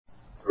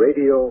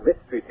Radio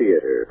Mystery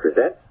Theater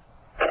presents...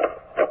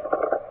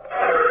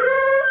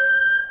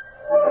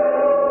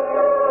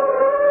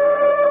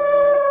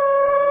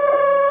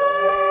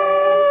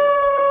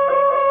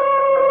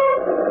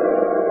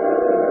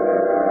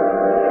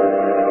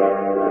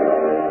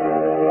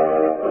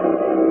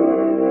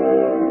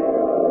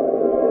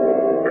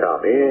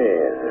 Come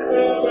in.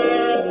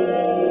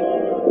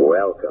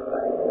 Welcome.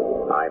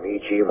 I'm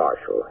E.G.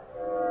 Marshall.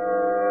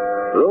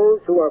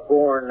 Those who are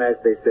born, as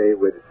they say,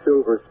 with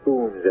silver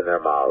spoons in their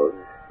mouths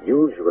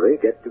usually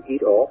get to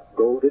eat off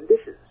golden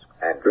dishes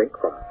and drink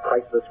from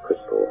priceless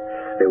crystal.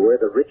 They wear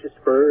the richest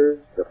furs,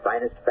 the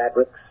finest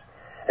fabrics,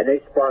 and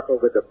they sparkle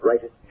with the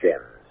brightest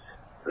gems.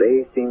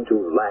 They seem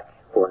to lack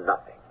for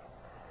nothing,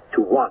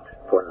 to want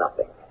for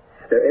nothing.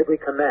 Their every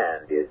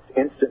command is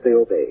instantly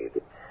obeyed.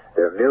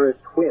 Their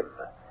merest whim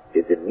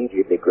is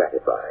immediately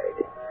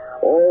gratified.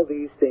 All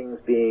these things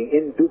being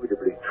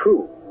indubitably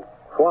true,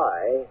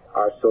 why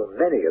are so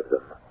many of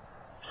them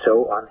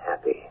so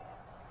unhappy?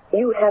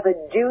 You have a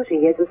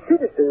duty as a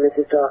citizen,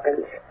 Mrs.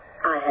 Dawkins.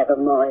 I have a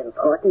more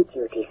important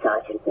duty,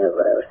 Sergeant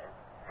Milrose.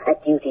 A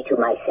duty to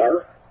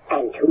myself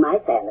and to my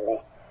family.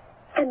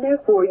 And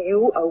therefore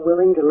you are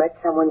willing to let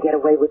someone get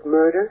away with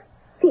murder?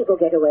 People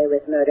get away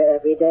with murder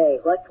every day.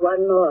 What's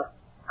one more?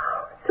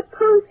 Oh,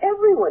 suppose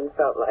everyone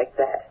felt like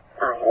that.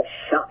 I have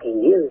shocking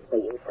news for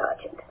you,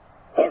 Sergeant.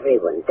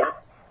 Everyone does.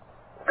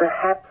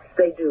 Perhaps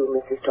they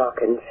do, Mrs.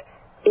 Dawkins.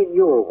 In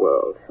your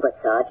world. But,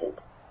 Sergeant,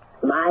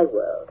 my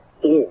world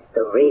is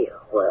the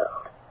real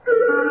world.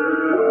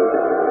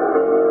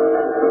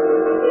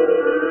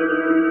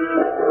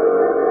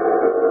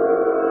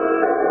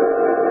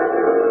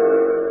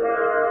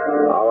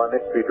 Our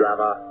mystery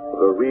drama,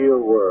 The Real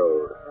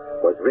World,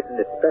 was written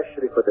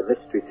especially for the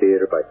Mystery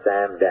Theater by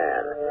Sam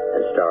Dan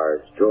and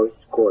stars Joyce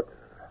Gordon.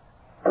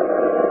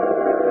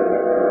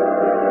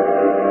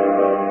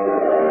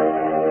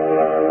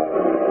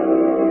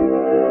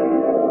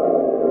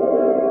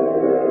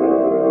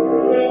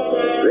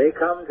 They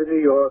come to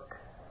New York,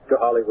 to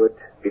Hollywood,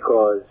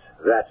 because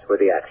that's where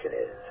the action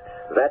is.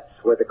 That's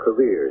where the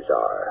careers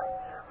are.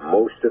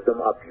 Most of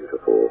them are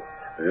beautiful.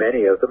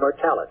 Many of them are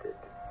talented.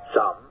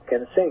 Some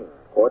can sing,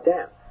 or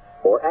dance,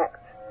 or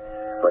act.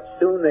 But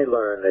soon they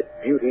learn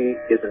that beauty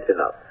isn't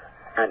enough,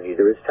 and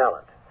neither is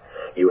talent.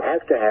 You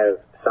have to have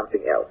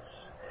something else.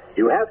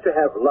 You have to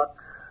have luck,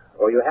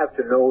 or you have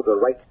to know the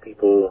right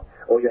people,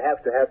 or you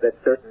have to have that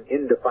certain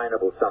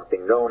indefinable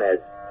something known as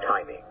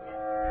timing.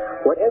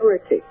 Whatever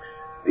it takes,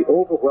 the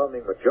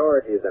overwhelming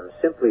majority of them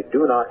simply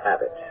do not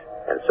have it,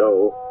 and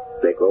so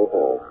they go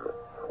home.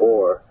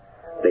 Or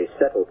they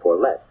settle for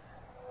less,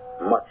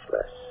 much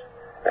less,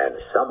 and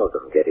some of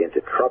them get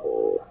into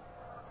trouble,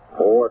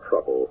 more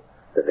trouble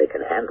than they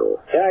can handle.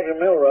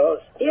 Sergeant Milrose.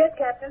 Yes,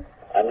 Captain?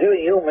 I'm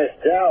giving you Miss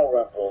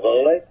Dalrymple, the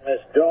late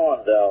Miss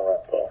Dawn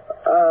Dalrymple.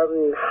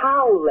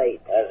 How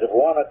late? As of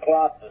 1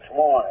 o'clock this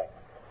morning.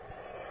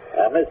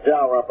 Now, Miss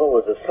Dalrymple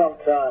was a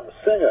sometime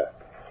singer,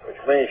 which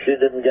means she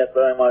didn't get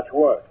very much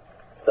work.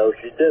 So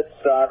she did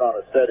start on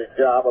a steady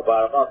job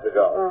about a month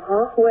ago.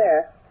 Uh-huh.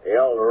 Where? The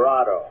El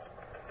Dorado.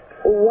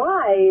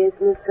 Why is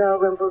Miss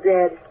Dalrymple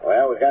dead?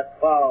 Well, we got the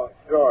following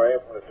story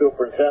from the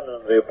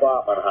superintendent of the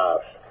apartment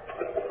house.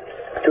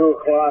 2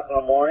 o'clock in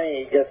the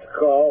morning, he gets a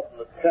call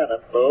from the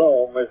tenant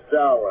below Miss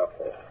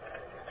Dalrymple.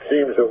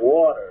 Seems that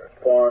water is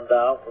pouring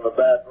down from the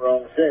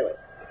bathroom ceiling.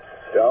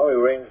 So he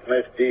rings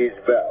Miss D's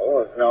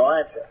bell. There's no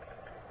answer.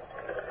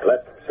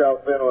 Lets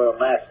himself in with a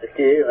master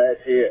key, and there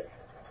she is,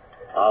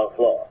 on the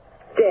floor.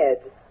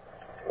 Dead.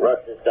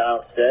 Rushes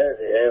downstairs.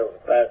 He hails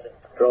a passing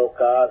patrol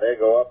car. They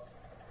go up.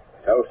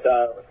 No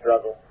sign of a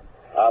struggle.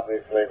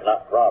 Obviously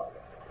not robbery.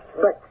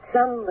 But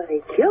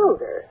somebody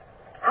killed her.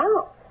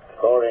 How?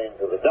 According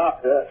to the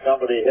doctor,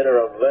 somebody hit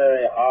her a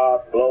very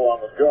hard blow on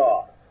the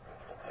jaw.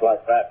 Slight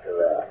fracture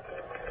there.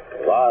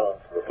 The violence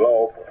of the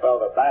blow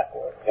propelled her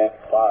backward against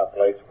the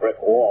fireplace brick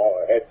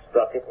wall. Her head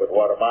struck it with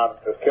what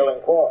amounted to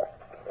killing force.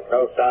 There's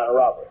no sign of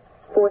robbery.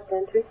 4th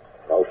century?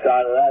 No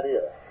sign of that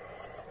either.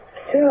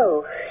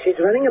 So, she's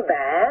running a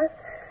bath.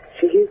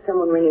 She hears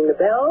someone ringing the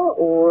bell,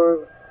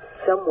 or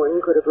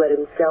someone could have let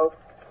himself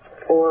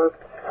or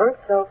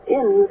herself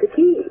in with the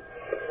key.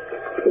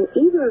 In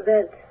either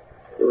event,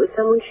 it was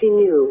someone she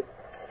knew.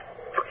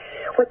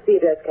 What's the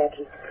address,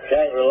 Captain?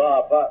 Shangri-La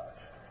Apartments.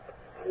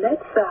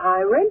 That's the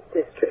high-rent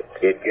district.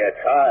 It gets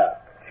higher.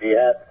 She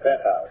had the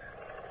penthouse.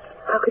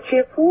 How could she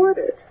afford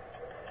it?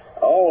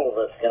 All of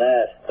us can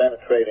ask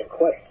penetrating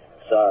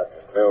questions,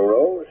 Sergeant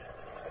Milrose.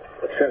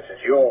 But since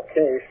it's your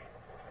case,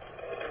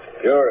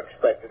 you're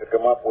expected to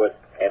come up with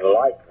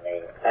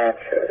enlightening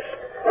answers.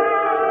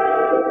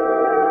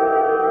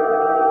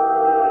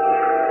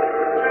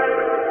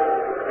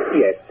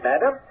 Yes,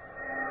 madam?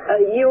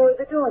 You're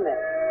the doorman.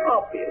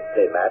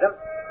 Obviously, madam.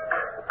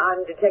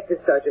 I'm Detective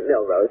Sergeant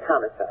Milrose,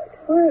 homicide.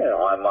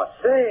 Well, I must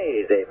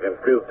say, they've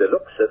improved the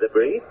looks of the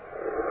breed.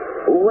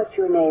 What's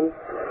your name?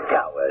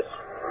 Towers.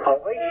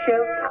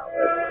 Horatio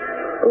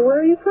Towers. Where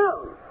are you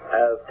from?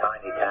 Oh,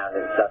 tiny town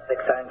in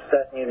Sussex. I'm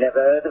certain you never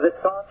heard of it,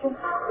 Sergeant.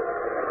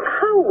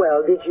 How well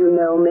did you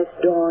know Miss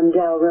Dawn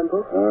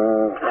Dalrymple?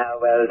 How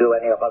well do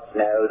any of us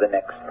know the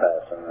next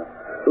person?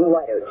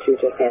 Why don't you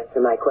just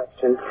answer my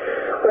question?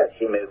 Well,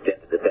 she moved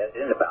into the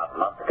building about a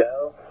month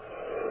ago.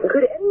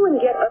 Could anyone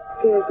get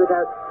upstairs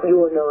without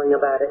your knowing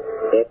about it?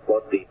 It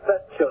would be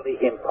virtually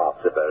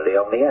impossible. The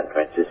only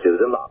entrance is through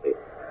the lobby.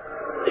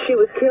 She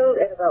was killed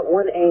at about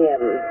 1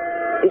 a.m.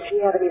 Did she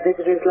have any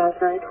visitors last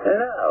night?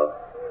 No.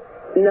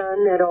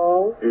 None at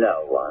all?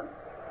 No one.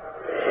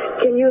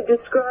 Can you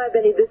describe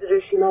any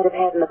visitors she might have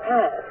had in the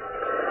past?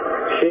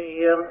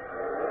 She,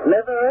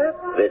 never had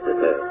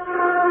visitors.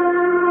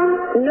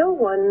 No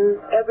one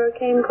ever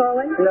came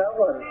calling? No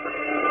one.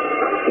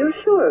 You're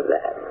sure of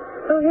that?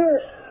 Oh,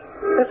 yes.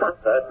 Yes, I'm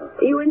certain.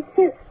 You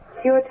insist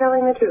you're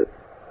telling the truth?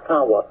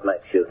 Now, what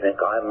makes you think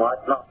I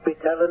might not be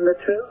telling the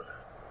truth?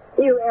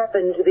 You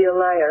happen to be a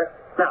liar.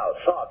 Now,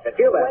 Sergeant,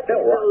 you What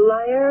better is a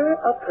liar?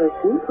 A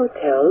person who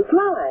tells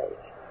lies.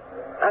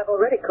 I've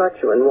already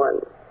caught you in one.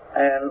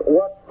 And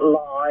what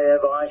lie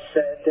have I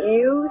said?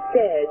 You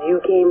said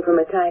you came from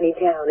a tiny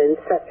town in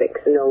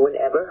Sussex no one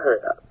ever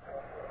heard of.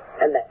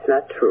 And that's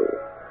not true.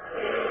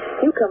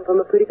 You come from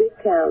a pretty big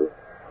town.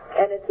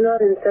 And it's not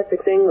in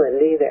Sussex,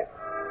 England, either.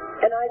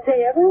 And I'd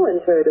say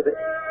everyone's heard of it.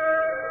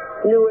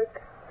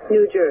 Newark,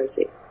 New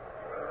Jersey.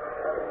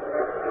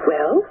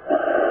 Well?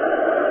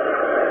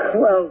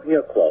 Well,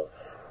 you're close.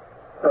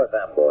 Who's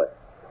that boy?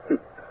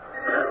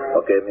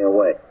 What gave me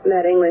away?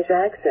 That English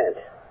accent.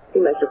 He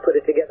must have put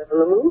it together from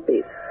the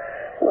movies.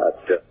 Well,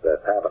 it's just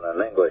that having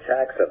an English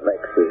accent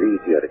makes it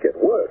easier to get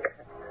work.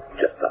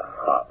 Just a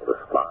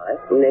harmless lie.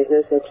 And there's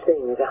no such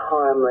thing as a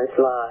harmless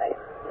lie.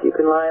 You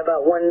can lie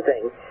about one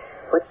thing.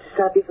 What's to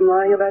stop you from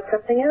lying about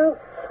something else?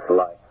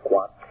 Like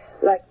what?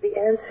 Like the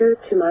answer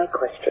to my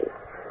question.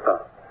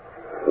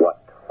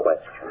 What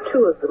question?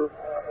 Two of them.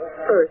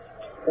 First,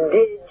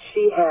 did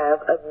she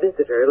have a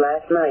visitor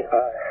last night?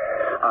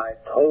 I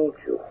told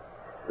you.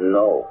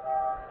 No.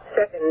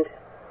 Second,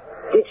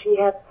 did she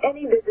have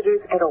any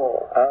visitors at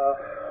all?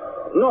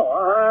 No,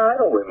 I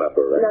don't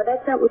remember that. Now,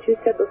 that's not what you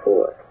said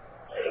before.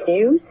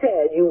 You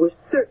said you were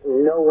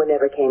certain no one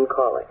ever came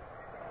calling.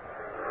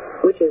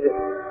 Which is it?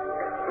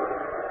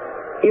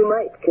 You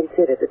might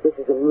consider that this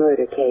is a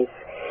murder case.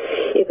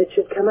 If it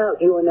should come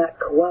out you're not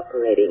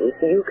cooperating,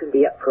 you can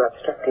be up for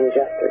obstructing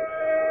justice.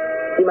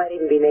 You might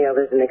even be nailed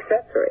as an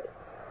accessory.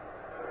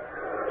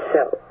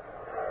 So,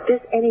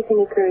 does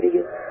anything occur to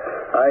you?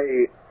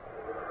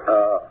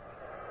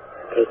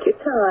 Take your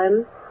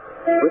time.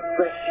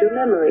 Refresh your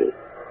memory.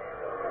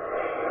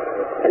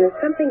 And if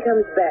something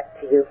comes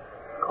back to you,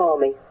 call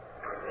me.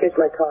 Here's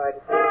my card.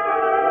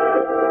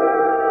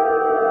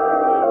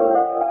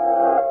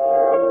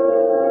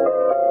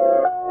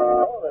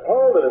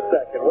 Hold it a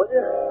second, will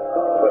you?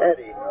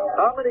 Eddie,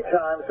 how many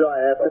times do I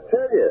have to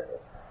tell you?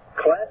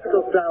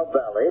 Classical style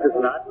ballet does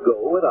not go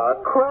with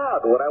our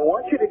crowd. What I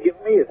want you to give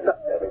me is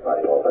something.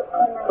 Everybody hold it.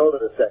 Hold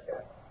it a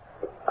second.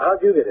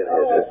 How'd you get in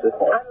here, sister?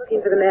 I'm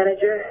looking for the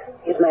manager.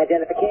 Here's my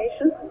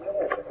identification.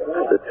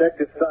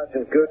 Detective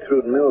Sergeant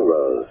Gertrude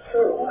Milrose,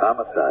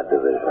 Homicide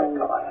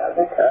Division.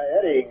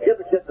 Eddie, give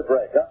the kids a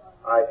break, huh?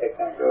 I think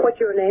so. What's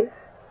your name?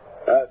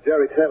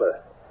 Jerry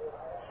Taylor.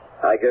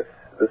 I guess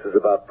this is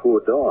about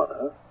poor Dawn,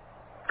 huh?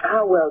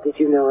 How well did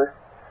you know her?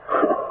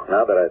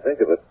 Now that I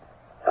think of it,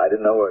 I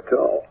didn't know her at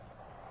all.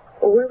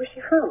 Well, where was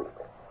she from?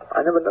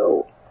 I never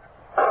know.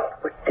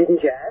 What,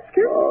 didn't you ask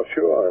her? Oh,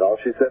 sure. And all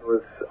she said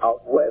was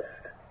out west.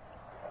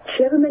 Did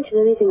she ever mention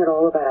anything at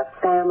all about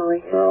a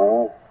family?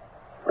 No.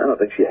 I don't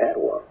think she had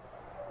one.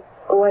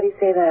 Oh, why do you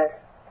say that?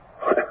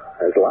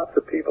 There's lots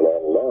of people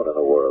all alone in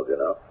the world, you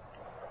know.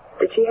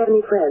 Did she have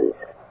any friends?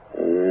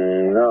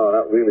 No,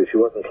 not really. She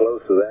wasn't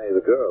close with any of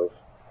the girls.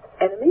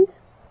 Enemies?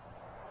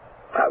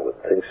 I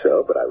wouldn't think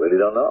so, but I really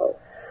don't know.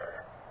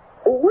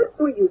 What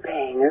were you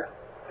paying her?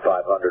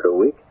 $500 a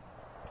week.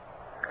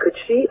 Could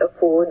she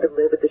afford to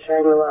live at the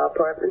Shangri-La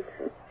Apartments?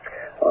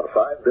 On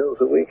 $5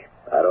 a week?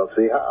 I don't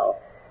see how.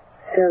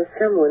 So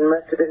someone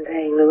must have been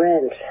paying the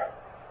rent.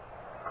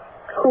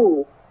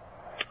 Who?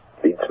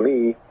 Beats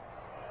me.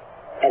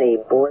 Any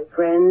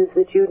boyfriends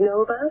that you'd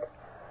know about?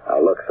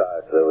 Now, look,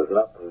 Sarge, there was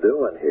nothing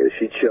doing here.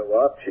 She'd show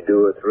up, she'd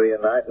do her 3 a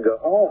night and go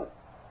home.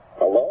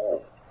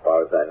 Alone, as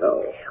far as I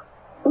know.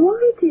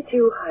 Why did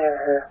you hire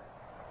her?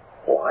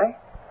 Why?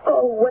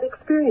 Oh, what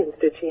experience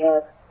did she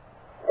have?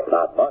 Well,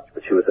 not much,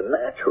 but she was a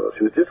natural.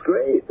 She was just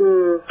great.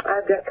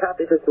 I've got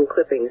copies of some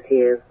clippings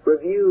here.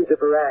 Reviews of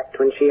her act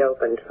when she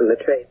opened from the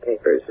trade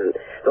papers and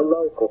the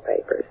local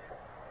papers.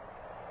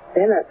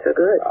 They're not so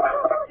good.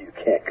 Oh, you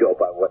can't go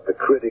by what the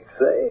critics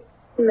say.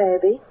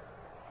 Maybe.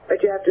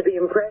 But you have to be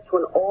impressed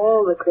when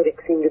all the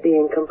critics seem to be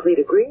in complete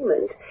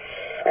agreement.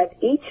 And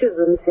each of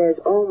them says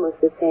almost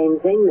the same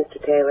thing,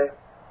 Mr. Taylor.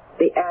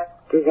 The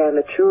act is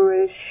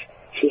amateurish.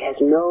 She has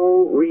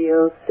no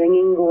real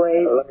singing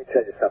voice. Let me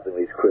tell you something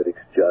these critics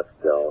just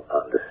don't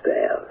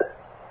understand.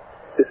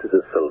 This is a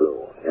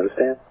saloon, you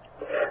understand?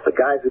 The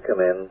guys who come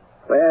in,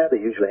 well,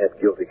 they usually have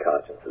guilty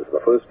consciences. In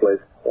the first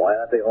place, why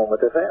aren't they home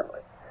with their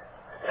family?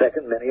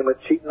 Second, many of them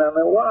are cheating on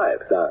their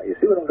wives. You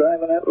see what I'm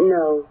driving at?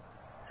 No.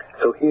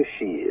 So here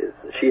she is.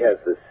 She has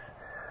this,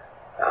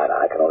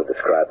 I can only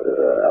describe it as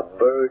a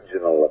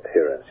virginal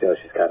appearance. You know,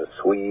 she's kind of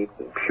sweet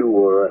and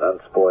pure and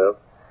unspoiled.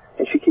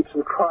 And she keeps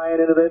them crying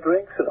into their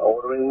drinks and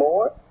ordering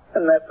more.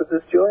 And that's what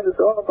this joint is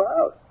all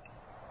about.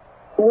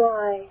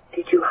 Why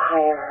did you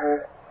hire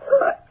her?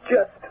 I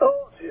just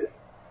told you.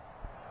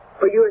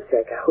 For your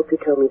sake, I hope you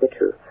tell me the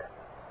truth.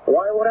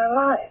 Why would I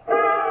lie?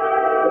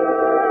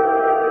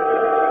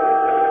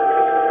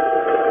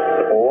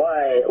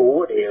 Why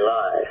would he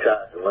lie,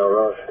 Sergeant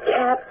Melrose?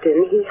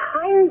 Captain, he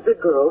hires a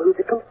girl who's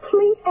a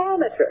complete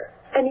amateur.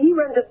 And he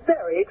runs a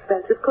very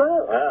expensive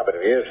club. Ah, but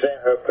have you seen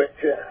her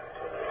picture?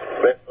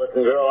 Best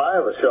looking girl I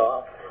ever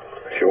saw.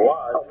 She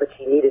was. Oh, but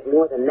she needed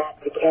more than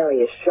that to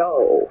carry a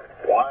show.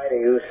 Why do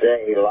you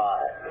say he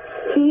lied?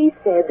 He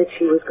said that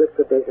she was good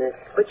for business,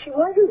 but she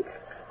wasn't.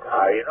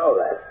 How do you know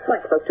that?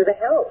 I spoke to the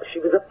help. She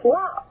was a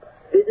flop.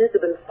 Business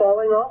had been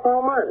falling off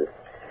all month.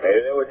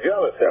 Maybe they were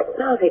jealous of her.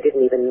 No, they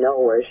didn't even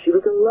know her. She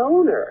was a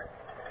loner.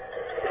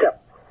 So,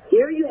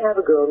 here you have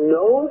a girl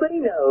nobody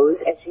knows,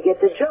 and she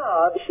gets a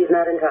job she's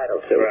not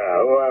entitled to.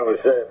 Well, whoever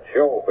said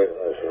show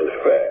business was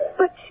fair.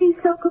 But she's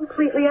so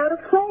completely out of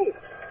place.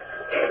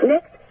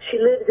 Next, she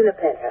lives in a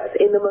penthouse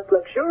in the most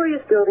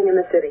luxurious building in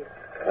the city.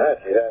 Ah,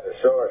 she had a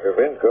source of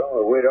income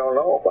that we don't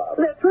know about.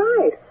 That's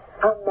right.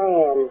 A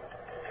man.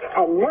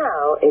 And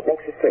now it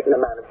makes a certain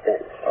amount of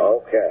sense.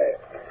 Okay.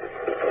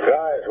 The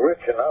guy's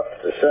rich enough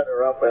to set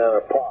her up in an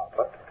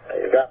apartment.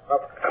 He's got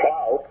enough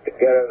clout to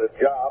get her the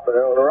job in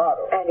El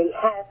Dorado. And he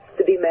has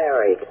to be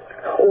married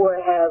or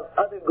have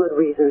other good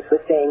reasons for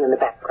staying in the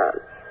background.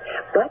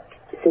 But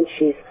since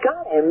she's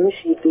got him,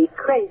 she'd be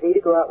crazy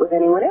to go out with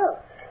anyone else.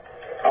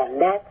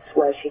 And that's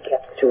why she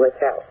kept to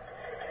herself.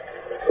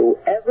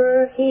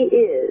 Whoever he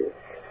is,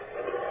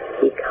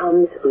 he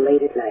comes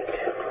late at night.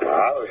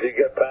 How does he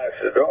get past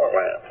the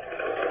doorman?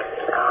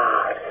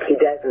 He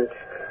doesn't.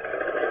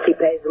 He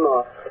pays him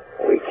off.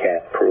 We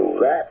can't prove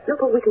that. No,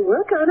 but we can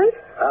work on it.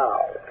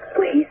 How?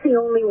 Well, he's the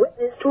only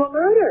witness to a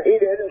murder. He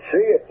didn't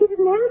see it. He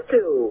didn't have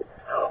to.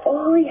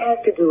 All he has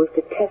to do is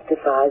to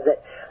testify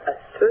that a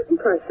certain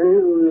person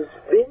who's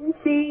been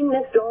seeing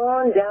Miss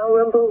Dawn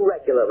Dalrymple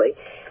regularly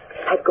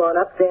had gone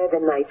up there the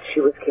night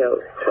she was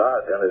killed.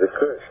 Sergeant, it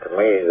occurs to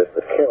me that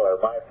the killer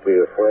might be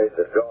afraid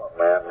the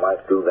doorman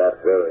might do that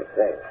very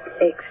thing.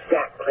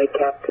 Exactly,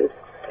 Captain.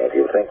 And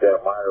you think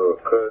that might have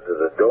occurred to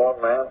the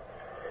doorman?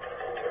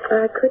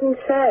 I couldn't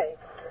say.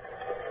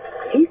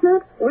 He's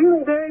not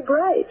really very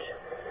bright.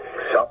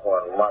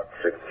 Someone might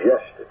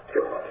suggest it to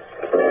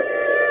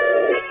him.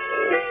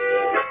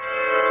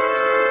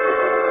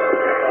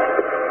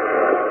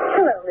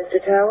 Hello, Mr.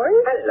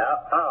 Towers. Hello.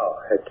 Oh,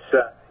 it's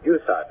you,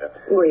 Sergeant.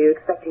 Were you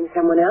expecting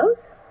someone else?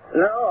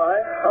 No,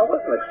 I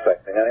wasn't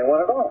expecting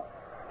anyone at all.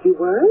 You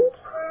weren't?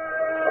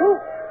 Oh,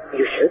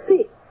 you should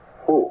be.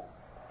 Who?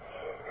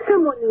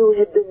 Someone who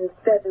had been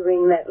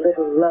feathering that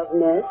little love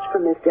nest for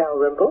Miss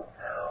Dalrymple.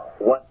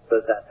 What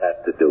does that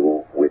have to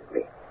do with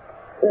me?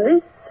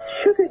 This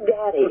sugar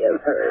daddy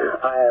of hers.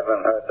 I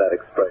haven't heard that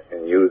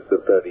expression used in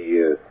 30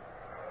 years.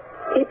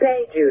 He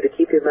paid you to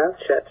keep your mouth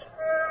shut.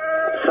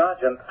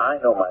 Sergeant, I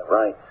know my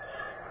rights.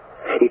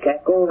 You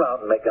can't go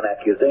around making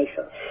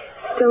accusations.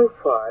 So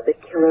far, the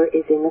killer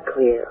is in the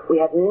clear. We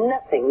have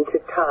nothing to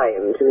tie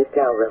him to Miss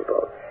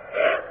Dalrymple.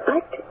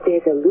 But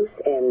there's a loose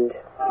end.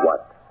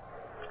 What?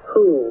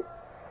 Who?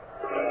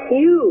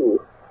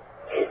 You.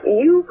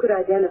 You could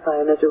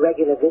identify him as a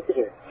regular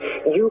visitor.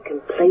 You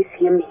can place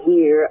him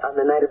here on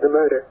the night of the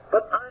murder.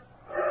 But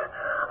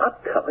I'm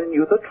telling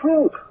you the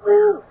truth.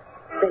 Well,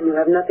 then you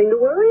have nothing to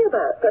worry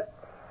about.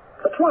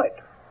 That's right.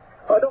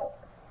 I don't.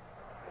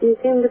 You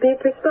seem to be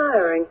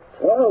perspiring.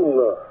 Well,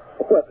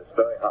 the weather's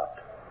very hot.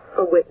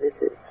 For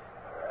witnesses.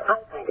 I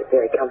find it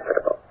very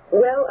comfortable.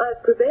 Well,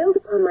 I've prevailed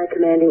upon my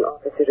commanding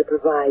officer to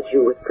provide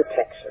you with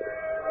protection.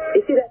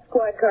 You see that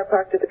squad car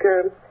parked at the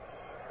curb?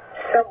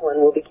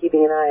 Someone will be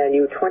keeping an eye on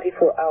you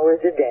 24 hours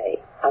a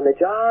day. On the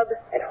job,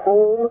 at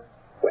home,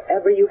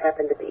 wherever you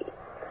happen to be.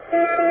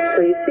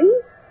 So you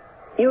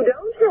see, you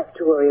don't have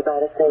to worry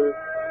about a thing.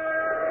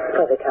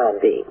 For the time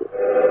being.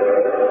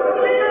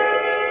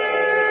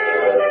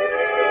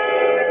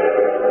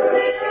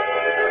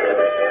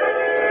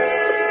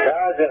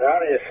 Sergeant, how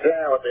do you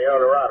stand with the El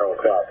Dorado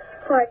Club?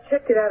 Well, I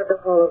checked it out of the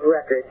Hall of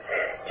Records.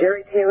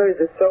 Jerry Taylor is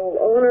the sole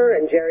owner,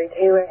 and Jerry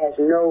Taylor has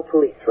no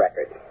police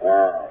record.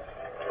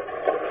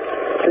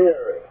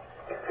 Theory.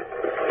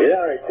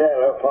 Jerry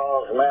Taylor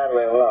falls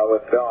madly in love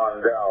with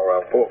Dawn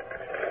Dalrymple.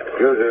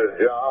 Gives her a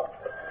job.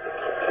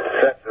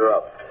 Sets her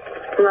up.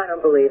 Well, I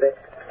don't believe it.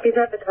 He's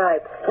not the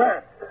type.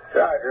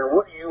 Sergeant,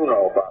 what do you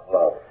know about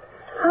love?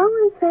 How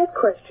is that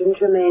question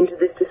germane to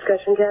this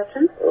discussion,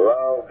 Captain?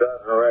 Love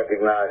doesn't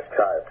recognize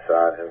type,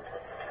 Sergeant.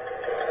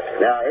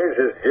 Now, here's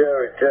this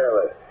Jerry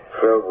Taylor,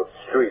 filled with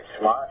street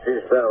smarts.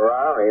 He's been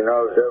around. He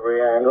knows every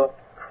angle.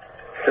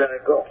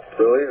 Cynical.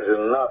 Believes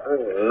in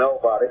nothing and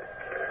nobody.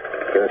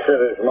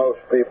 Considers most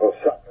people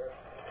suckers.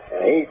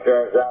 And he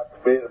turns out to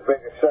be the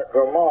biggest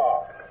sucker of them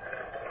all.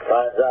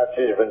 Finds out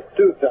she's been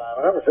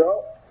two-timing him,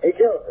 so he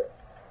kills her.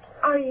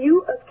 Are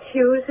you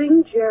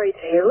accusing Jerry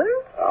Taylor?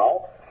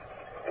 No.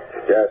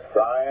 Just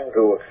trying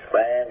to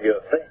expand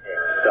your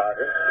thinking,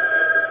 Sergeant.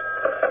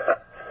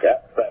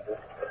 Get better.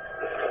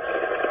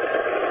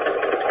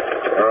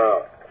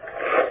 Oh.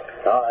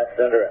 All right,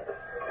 send her in.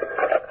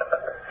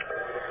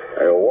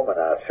 There's a woman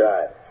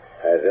outside.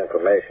 Has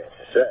information,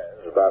 she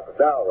says, about the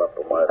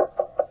Dalrymple murder.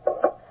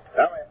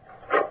 Come in.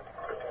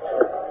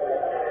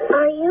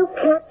 Are you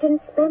Captain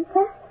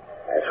Spencer?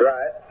 That's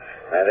right.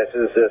 And this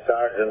is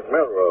Sergeant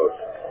Milrose.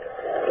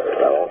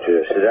 Now, won't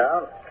you sit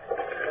down?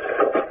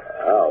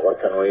 Oh,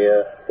 what can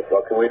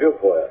we do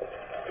for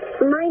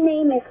you? My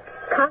name is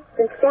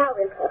Constance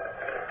Dalrymple.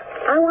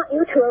 I want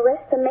you to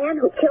arrest the man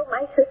who killed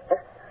my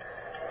sister.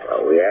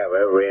 Well, we have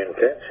every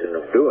intention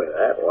of doing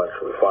that once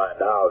we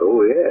find out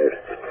who he is.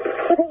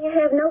 Well, then you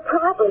have no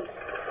problem.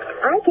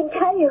 I can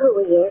tell you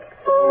who he is.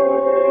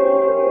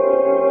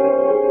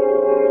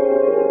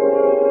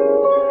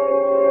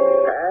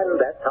 And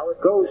that's how it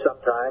goes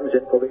sometimes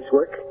in police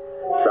work.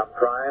 Some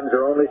crimes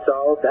are only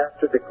solved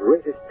after the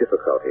greatest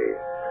difficulty.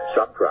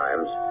 Some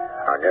crimes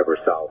are never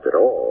solved at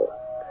all.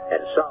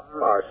 And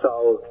some are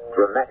solved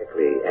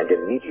dramatically and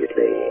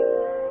immediately.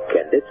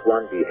 Can this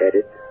one be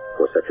headed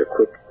for such a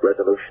quick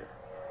resolution?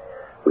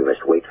 We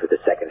must wait for the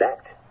second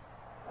act.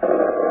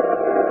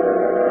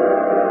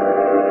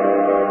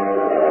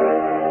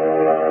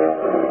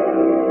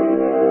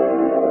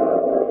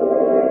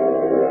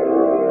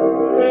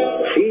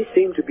 She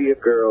seemed to be a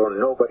girl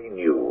nobody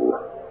knew,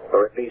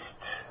 or at least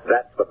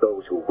that's what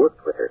those who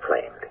worked with her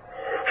claimed.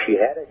 She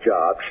had a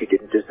job she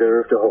didn't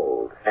deserve to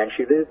hold, and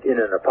she lived in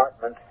an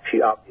apartment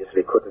she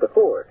obviously couldn't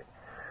afford.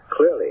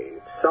 Clearly,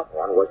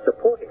 someone was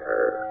supporting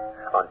her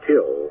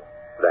until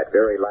that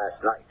very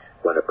last night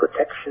when the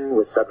protection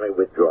was suddenly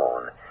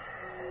withdrawn.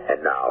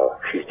 And now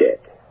she's dead.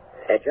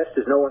 And just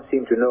as no one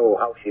seemed to know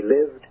how she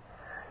lived,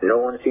 no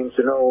one seems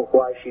to know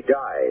why she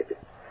died.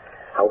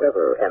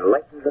 However,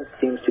 enlightenment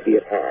seems to be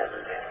at hand.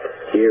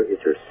 Here is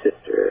her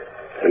sister.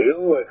 You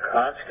were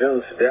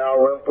Constance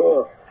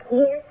Dalrymple?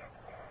 Yes.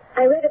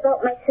 I read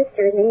about my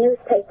sister in the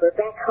newspaper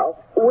back home.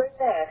 Where's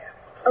that?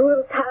 A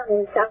little town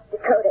in South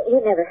Dakota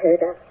you never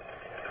heard of.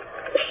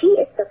 She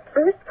is the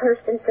first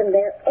person from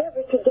there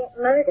ever to get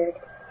murdered.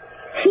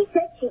 She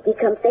said she'd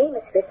become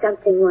famous for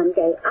something one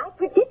day. I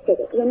predicted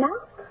it, you know.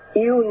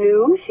 You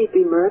knew she'd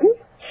be murdered?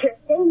 Sure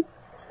thing.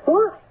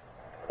 Why?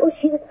 Well,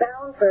 she was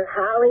bound for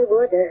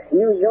Hollywood or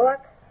New York.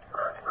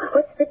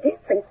 What's the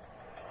difference?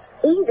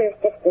 Either's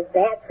just as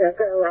bad for a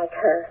girl like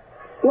her.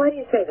 Why do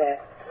you say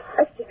that?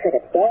 Oh, she could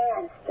have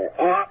danced or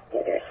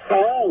acted or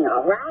sang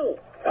all right.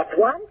 That's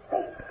one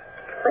thing.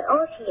 But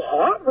all she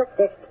had was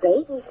this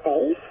baby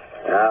face.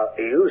 Now,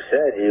 you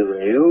said you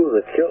knew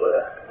the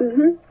killer.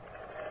 Mm-hmm.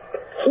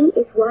 He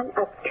is one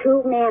of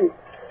two men.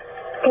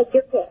 Take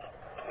your pick.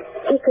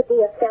 He could be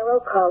a fellow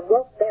called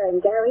Wolf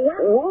Berengaria.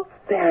 Wolf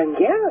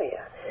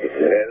Berengaria? He's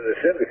the head of the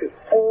syndicate.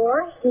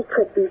 Or he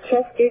could be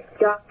Chester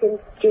Dawkins,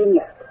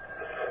 Jr.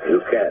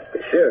 You can't be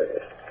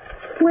serious.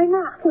 Why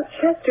not? Well,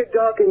 Chester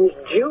Dawkins,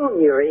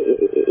 Jr.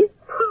 is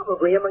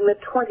probably among the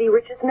 20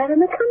 richest men in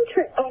the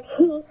country. And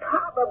he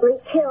probably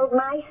killed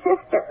my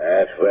sister.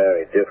 That's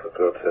very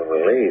difficult to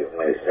believe,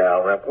 Miss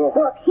Dalrymple.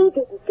 Well, if he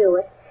didn't do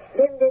it,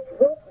 then this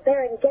Wolf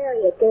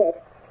Berengaria did.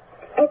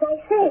 As I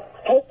said,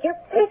 take your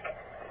pick.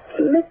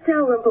 Miss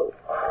Dalrymple,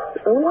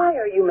 why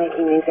are you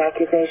making these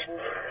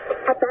accusations?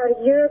 About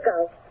a year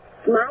ago,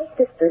 my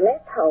sister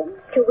left home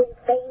to win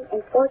fame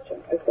and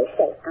fortune, as they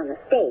say, on the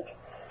stage.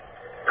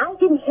 I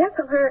didn't hear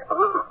from her at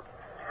all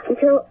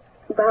until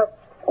about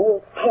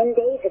 10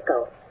 days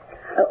ago.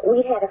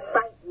 We had a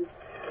fight and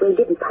we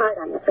didn't part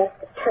on the best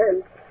of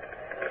terms.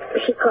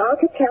 She called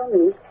to tell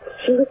me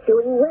she was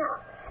doing well,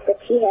 that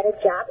she had a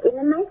job in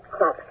the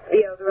nightclub.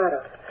 The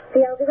Eldorado.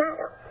 The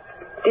Eldorado.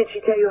 Did she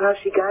tell you how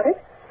she got it?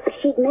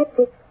 She'd met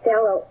this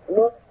fellow,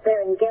 Wolf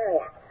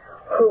Berengaria,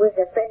 who was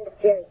a friend of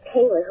Jerry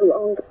Taylor, who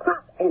owned the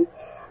club, and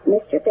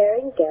Mr.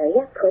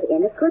 Berengaria put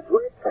in a good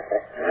word for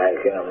her.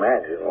 I can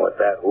imagine what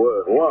that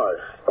word was.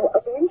 Well,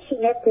 then she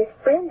met this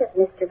friend of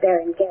Mr.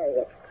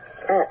 Berengaria,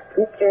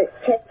 Mr.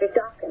 Chester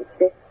Dawkins,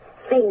 this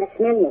famous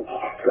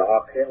millionaire.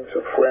 Dawkins,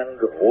 a friend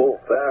of Wolf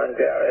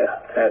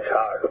Berengaria? That's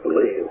hard to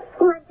believe.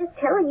 Well, I'm just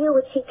telling you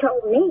what she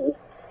told me.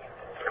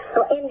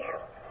 Well, anyhow,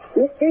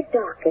 Mr.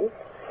 Dawkins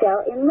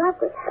fell in love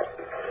with her.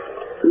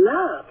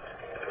 Love?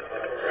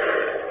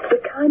 The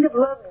kind of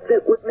love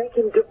that would make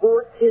him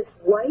divorce his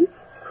wife,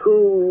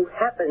 who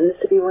happens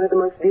to be one of the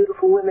most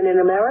beautiful women in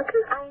America?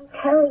 I'm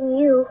telling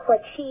you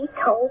what she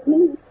told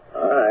me.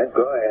 All right,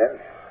 go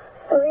ahead.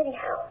 Well,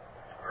 anyhow,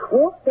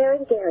 Wolf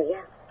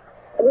Berengaria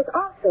was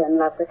also in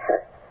love with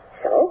her.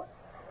 So,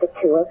 the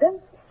two of them,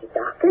 Mr.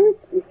 Dawkins,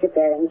 Mr.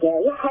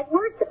 Berengaria, had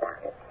words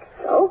about it.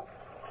 So,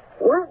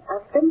 one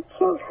of them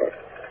killed her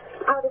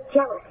out of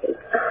jealousy.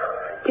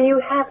 Do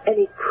you have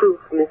any proof,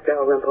 Miss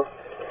Dalrymple?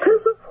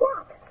 Proof of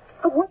what?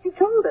 Of what you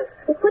told us.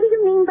 Well, what do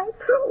you mean by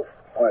proof?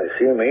 Well,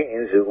 she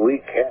means that we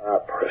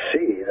cannot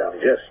proceed on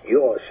just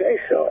your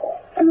say-so.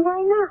 And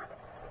why not?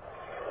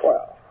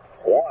 Well,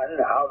 one,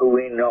 how do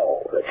we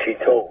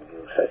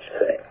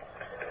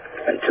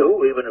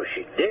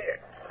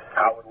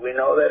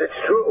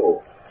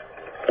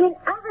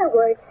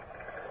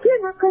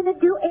going to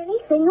do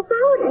anything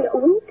about it.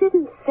 We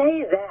didn't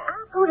say that.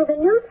 I'll go to the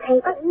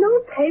newspaper. No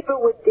paper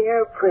would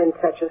dare print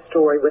such a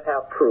story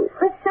without proof.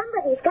 But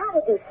somebody's got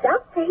to do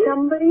something.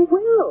 Somebody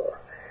will.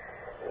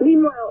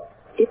 Meanwhile,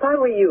 if I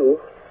were you,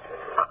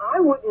 I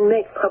wouldn't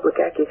make public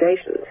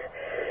accusations.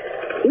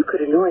 You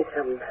could annoy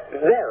some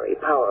very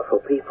powerful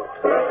people.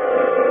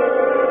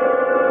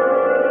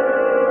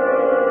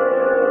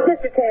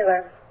 Mr.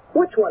 Taylor,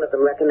 which one of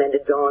them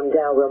recommended Dawn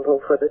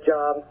Dalrymple for the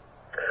job?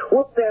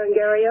 Wolf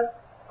Berengaria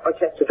or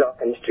Chester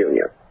Dawkins,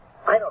 Jr.?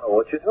 I don't know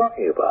what you're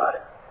talking about.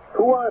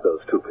 Who are those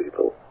two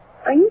people?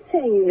 Are you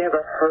saying you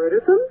never heard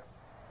of them?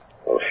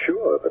 Well,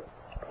 sure, but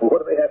what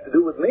do they have to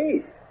do with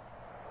me?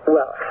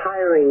 Well,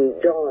 hiring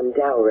Dawn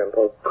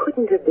Dalrymple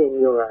couldn't have been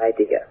your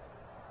idea.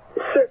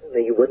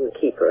 Certainly you wouldn't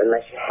keep her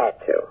unless you had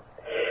to.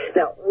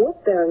 Now, Wolf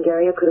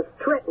Berengaria could have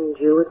threatened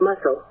you with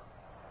muscle.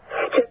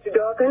 Chester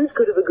Dawkins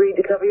could have agreed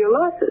to cover your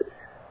losses.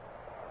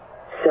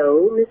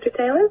 So, Mr.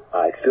 Taylor?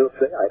 I still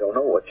say I don't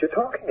know what you're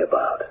talking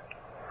about.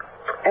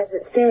 As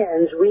it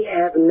stands, we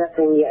have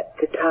nothing yet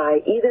to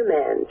tie either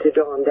man to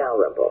Dawn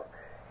Dalrymple.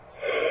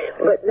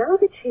 But now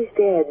that she's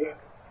dead,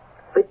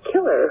 the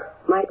killer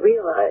might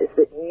realize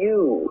that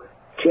you,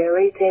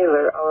 Jerry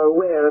Taylor, are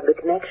aware of the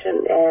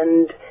connection,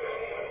 and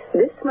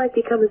this might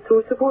become a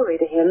source of worry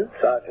to him.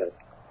 Sergeant,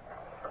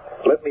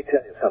 let me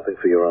tell you something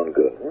for your own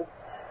good.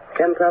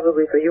 And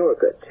probably for your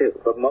good, too.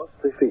 But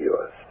mostly for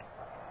yours.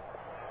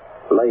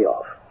 Lay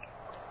off.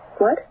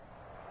 What?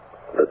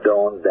 The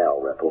Dawn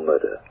Dalrymple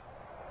murder.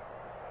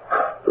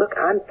 Look,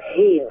 I'm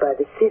paid by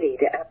the city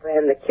to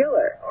apprehend the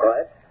killer. All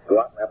right? Go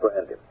out and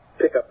apprehend him.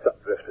 Pick up some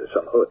drifters,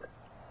 some hood.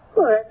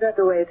 Well, that's not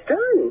the way it's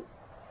done.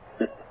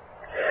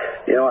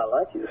 You know, I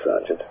like you,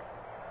 Sergeant.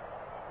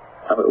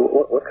 I mean,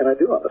 what can I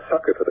do? I'm a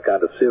sucker for the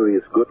kind of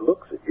serious good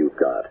looks that you've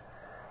got.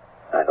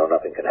 I know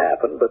nothing can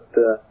happen, but,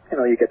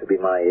 you get to be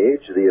my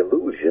age, the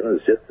illusion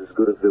is just as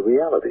good as the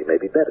reality,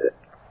 maybe better.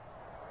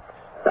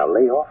 Now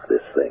lay off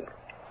this thing.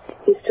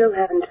 You still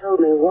haven't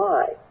told me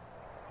why.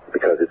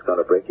 Because it's going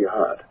to break your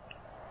heart.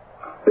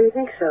 Do you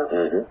think so?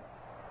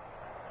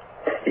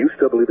 Mm-hmm. You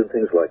still believe in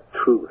things like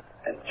truth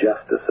and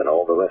justice and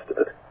all the rest of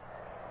it.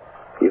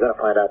 You're going to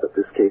find out that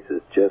this case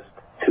is just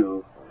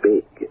too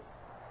big.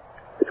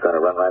 It's going to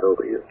run right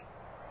over you.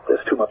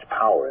 There's too much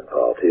power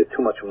involved here,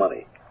 too much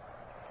money.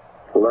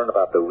 Learn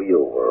about the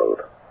real world.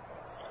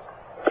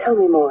 Tell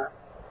me more.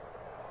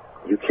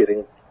 You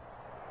kidding?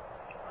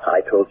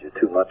 I told you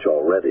too much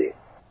already.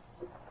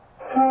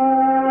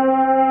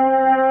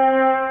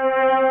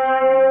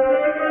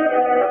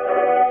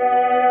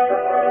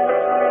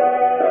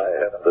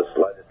 The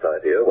slightest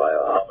idea why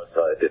a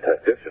homicide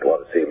detective should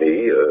want to see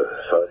me,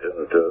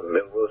 Sergeant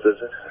Milrose,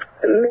 is it?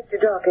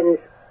 Mr. Dawkins,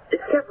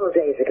 several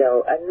days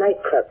ago, a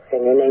nightclub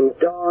singer named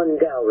Dawn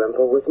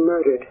Dalrymple was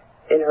murdered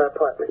in her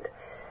apartment.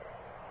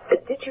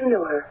 Did you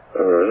know her?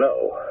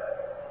 No.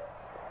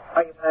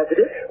 Are you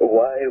positive?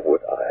 Why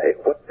would I?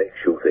 What makes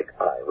you think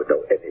I would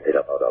know anything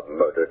about a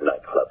murdered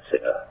nightclub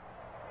singer?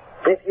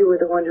 If you were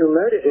the one who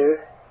murdered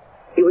her,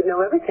 you would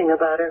know everything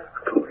about her.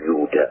 Do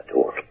you dare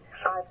talk?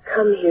 I've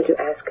come here to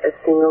ask a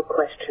single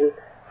question.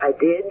 I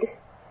did.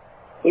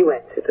 You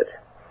answered it.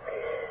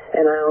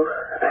 And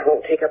I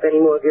won't take up any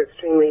more of your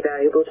extremely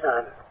valuable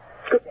time.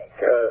 Good day,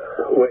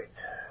 sir. Wait.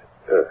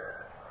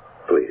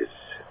 Please.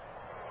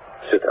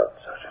 Sit down,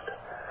 Sergeant.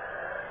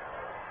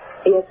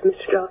 Yes,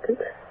 Mr.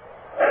 Dawkins?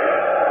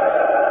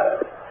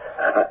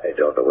 I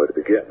don't know where to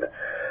begin.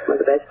 Well,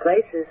 the best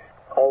place is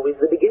always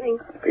the beginning.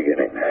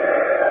 Beginning?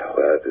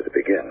 Where did it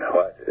begin?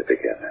 Why did it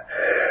begin?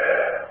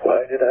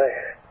 Why did I...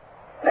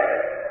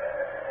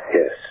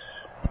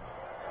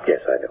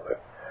 Yes, I knew her.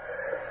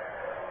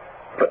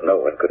 But no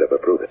one could ever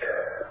prove it.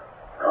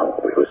 Oh,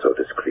 we were so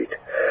discreet.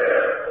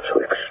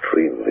 So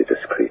extremely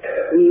discreet.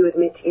 You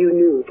admit you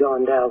knew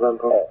Dawn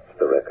Dalrymple? Off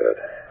the record.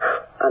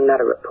 I'm not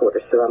a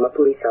reporter, sir. I'm a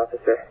police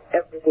officer.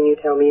 Everything you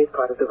tell me is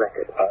part of the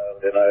record. I'll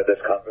deny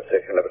this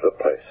conversation never took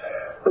place.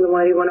 Well, then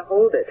why do you want to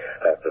hold it?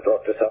 I have to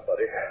talk to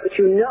somebody. But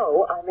you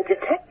know I'm a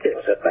detective.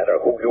 Does it matter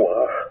who you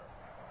are?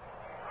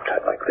 A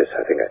time like this,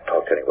 I think I'd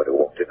talk to anyone who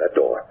walked in that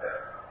door.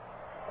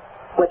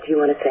 What do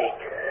you want to say?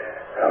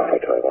 Oh,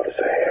 what do I want to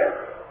say?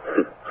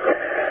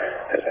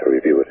 As I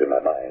review it in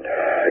my mind,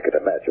 I can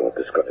imagine what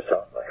this is going to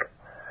sound like.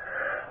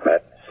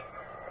 Madness.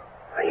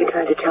 Are you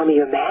trying to tell me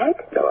you're mad?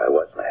 No, I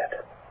was mad.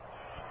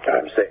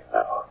 I'm safe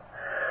now.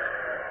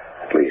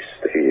 At least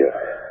the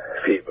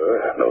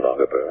fever no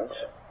longer burns.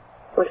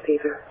 What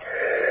fever?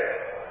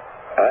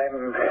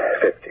 I'm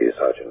 50,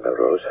 Sergeant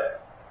Milrose.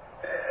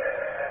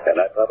 And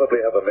I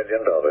probably have $1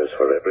 million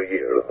for every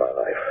year of my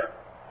life.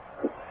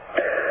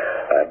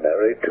 I'm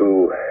married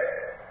to,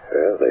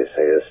 well, they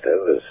say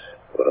Estelle is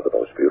one of the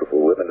most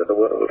beautiful women in the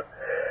world.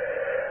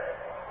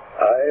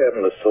 I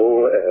am the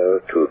sole heir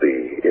to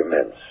the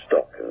immense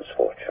Dawkins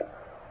fortune.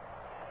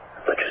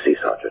 But you see,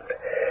 Sergeant,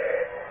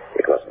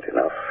 it wasn't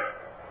enough.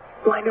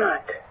 Why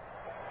not?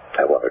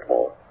 I wanted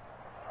more.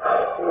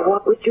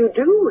 What would you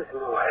do with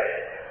more?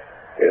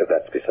 Yeah,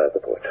 that's beside the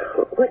point.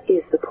 What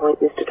is the point,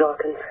 Mr.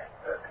 Dawkins?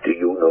 Do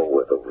you know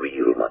where the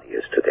real money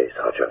is today,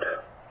 Sergeant?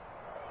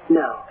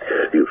 No.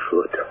 You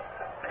should.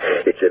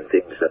 It's in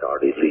things that are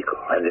illegal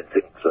and in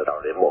things that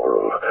are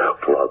immoral.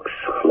 Drugs,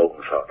 loan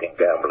sharking,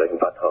 gambling,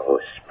 but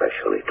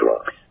especially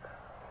drugs.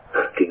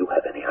 Do you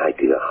have any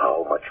idea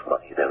how much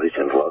money there is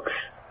in drugs?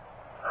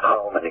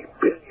 How many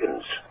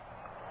billions?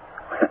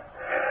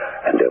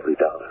 And every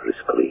dollar is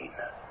clean.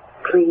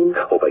 Clean?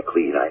 Oh, by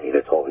clean, I mean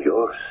it's all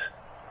yours.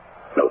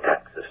 No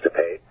taxes to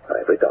pay.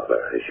 Every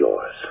dollar is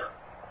yours.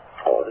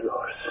 All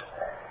yours.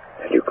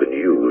 And you can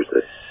use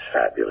this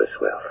fabulous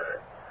wealth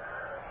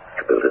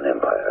to build an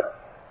empire.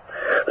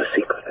 A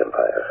secret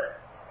empire.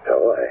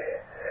 So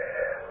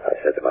I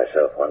said to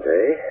myself one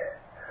day,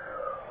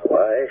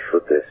 why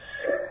should this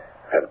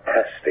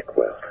fantastic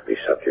wealth be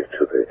subject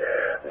to the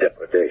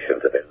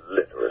depredations of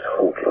illiterate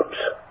hoodlums?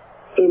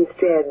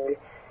 Instead,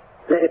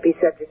 let it be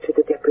subject to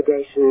the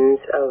depredations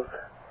of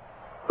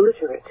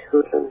literate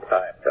hoodlums.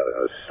 I'm telling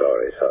a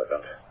story,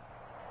 Sergeant.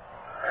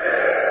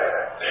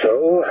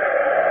 So,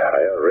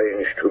 I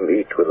arranged to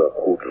meet with a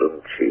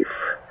hoodlum chief,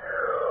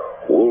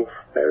 Wolf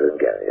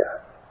Berengaria.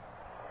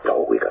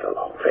 Oh, we got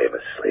along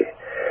famously.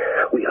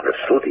 We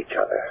understood each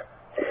other.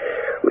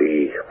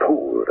 We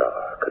pooled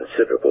our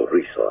considerable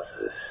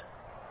resources.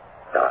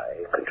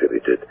 I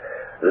contributed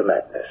the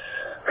madness,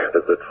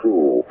 the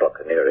true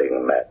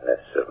buccaneering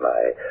madness of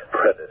my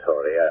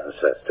predatory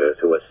ancestors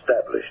who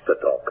established the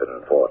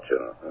Dawkins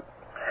fortune.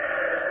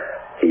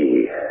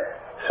 He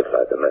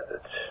supplied the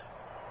methods.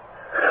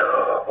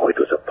 Oh, it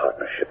was a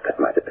partnership that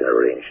might have been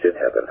arranged in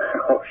heaven,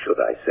 or should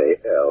I say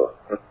hell.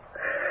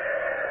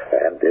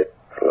 And it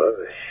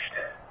flourished.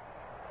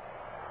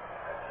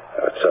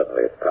 But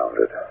suddenly it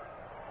foundered.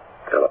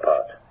 Fell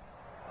apart.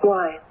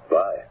 Why?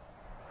 Why?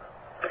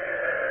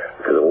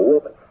 Because of a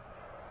woman.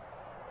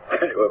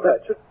 Can you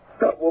imagine?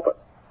 A woman.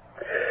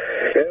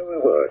 Here we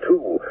were,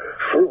 two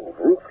shrewd,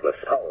 ruthless,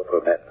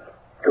 powerful men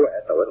who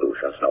had no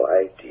illusions, no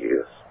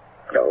ideas,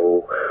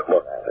 no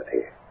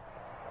morality.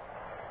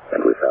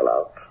 And we fell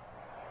out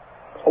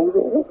over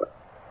a woman.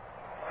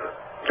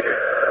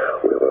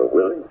 We were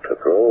willing to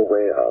throw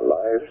away our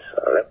lives,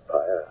 our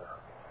empire,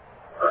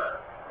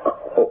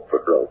 over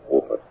a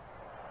woman.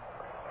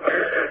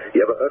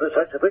 You ever heard of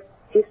such a thing?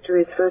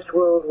 History's First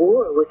World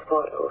War was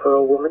fought over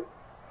a woman.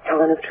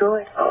 Helen of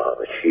Troy. Ah,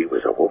 but she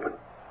was a woman.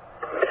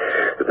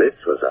 This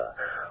was a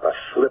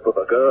slip of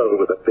a girl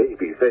with a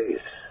baby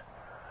face.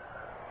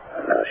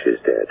 And now she's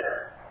dead.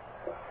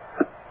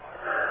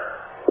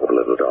 Oh,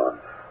 little Dawn.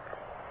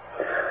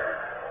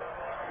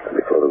 And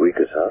before the week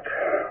is out,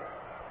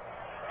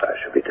 I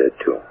shall be dead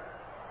too.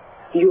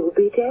 You'll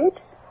be dead?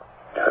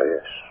 Ah,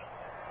 yes.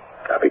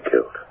 I'll be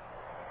killed.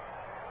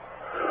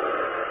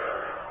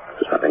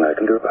 There's nothing I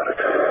can do about it.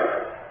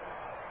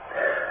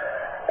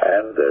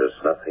 And there's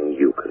nothing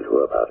you can do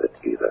about it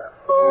either.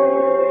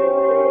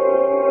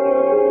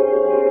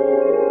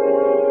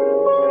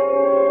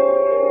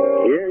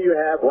 Here you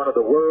have one of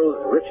the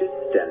world's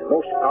richest and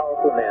most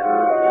powerful men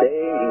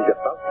saying he's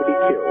about to be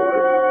killed,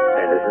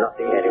 and there's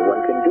nothing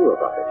anyone can do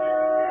about it.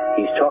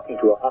 He's talking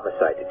to a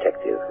homicide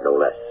detective, no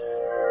less.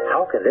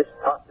 How can this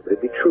possibly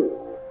be true?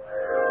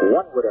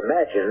 One would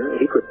imagine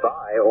he could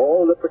buy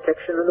all the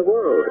protection in the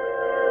world.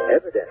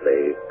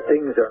 Evidently,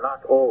 things are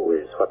not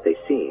always what they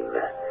seem,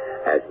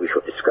 as we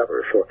shall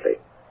discover shortly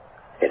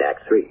in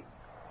Act 3.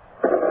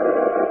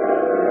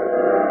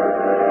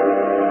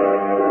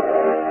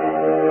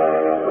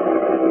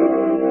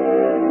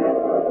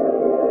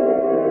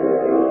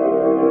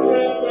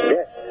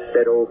 Death,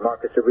 said old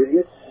Marcus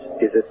Aurelius,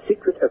 is a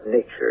secret of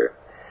nature.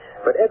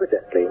 But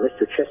evidently,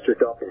 Mr. Chester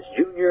Dawkins,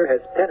 Jr.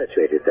 has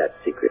penetrated that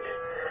secret.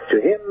 To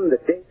him,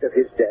 the date of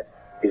his death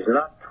is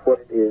not what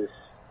it is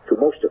to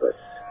most of us,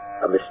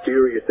 a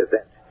mysterious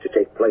event to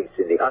take place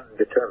in the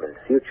undetermined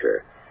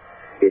future.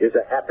 It is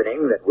a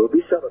happening that will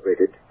be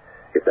celebrated,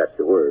 if that's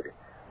the word,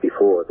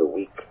 before the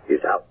week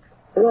is out.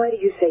 Why do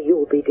you say you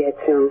will be dead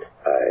soon?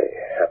 I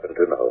happen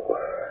to know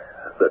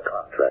the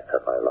contract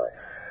of my life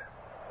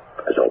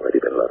has already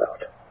been let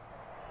out.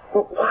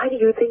 Well, why do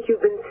you think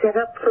you've been set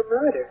up for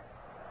murder?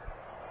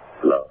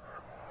 Love.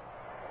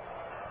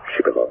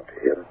 She belonged to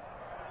him.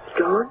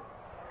 Dawn?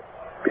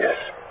 Yes.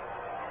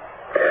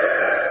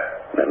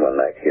 And one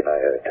night he and I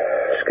had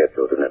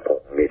scheduled an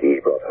important meeting. He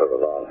brought her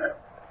along.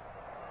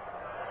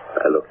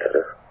 I looked at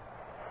her.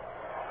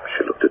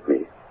 She looked at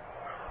me.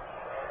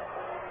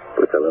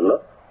 We fell in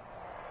love.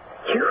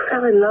 You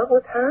fell in love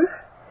with her?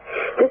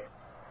 This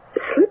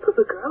slip of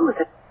a girl with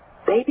a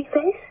baby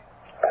face?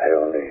 I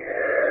only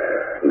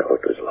know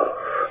it was love.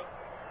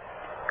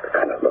 The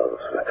kind of love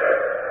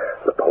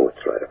the poets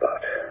write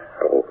about.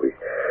 Oh, we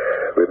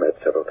met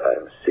several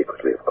times,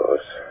 secretly, of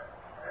course.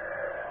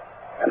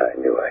 And I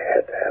knew I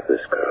had to have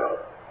this girl.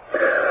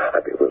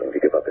 I'd be willing to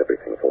give up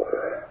everything for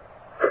her.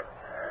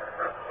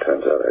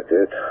 Turns out I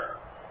did.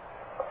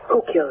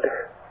 Who killed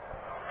her?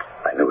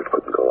 I knew it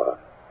couldn't go on.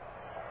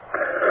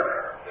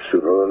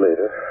 Sooner or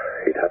later,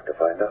 he'd have to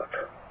find out.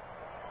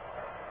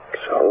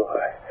 So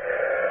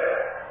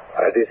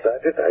I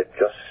decided I'd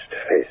just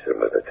face him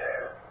with it.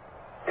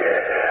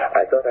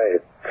 I thought I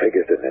had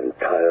figured an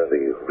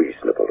entirely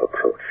reasonable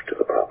approach to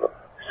the problem.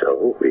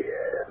 So we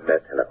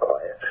met in a quiet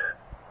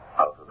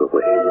the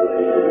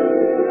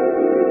way.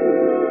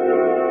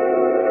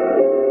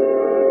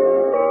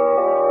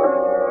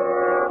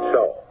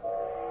 So,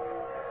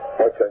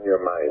 what's on your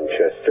mind,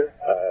 Chester?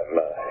 I'm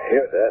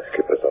here to ask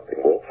you for something,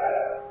 Wolf.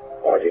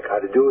 All you got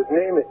to do is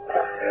name it.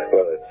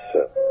 Well,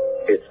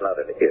 it's not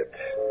an it.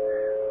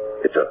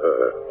 It's a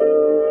her.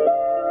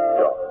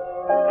 Dawn.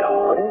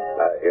 Dawn?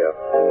 I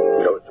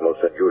know it's the most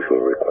unusual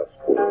request,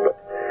 Wolf, but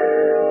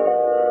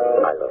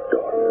I love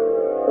Dawn.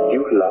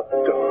 You love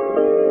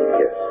Dawn?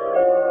 Yes.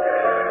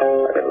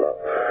 I'm in love.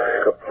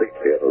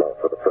 Completely in love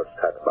for the first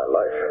time in my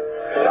life.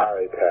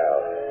 Sorry, pal.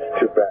 It's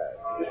too bad.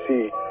 You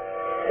see,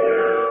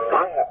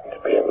 I happen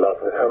to be in love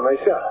with her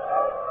myself.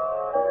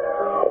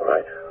 All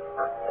right.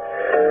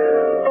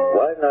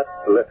 Why not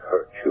let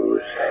her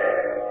choose?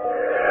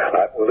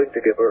 I'm willing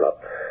to give her up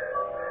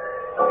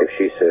if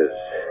she says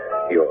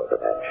you're the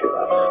man she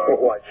loves.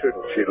 Well, why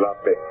shouldn't she love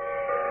me?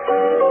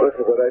 Look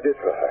at what I did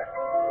for her.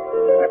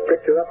 I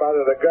picked her up out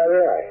of the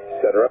gutter. I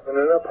set her up in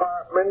an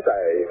apartment.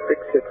 I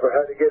fixed it for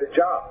her to get a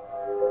job.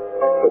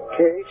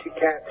 Okay, she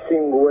can't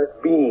sing worth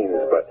beans,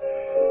 but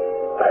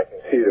I can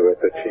see to it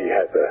that she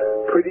has a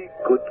pretty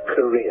good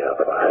career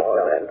for herself.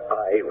 And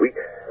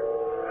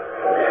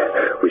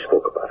we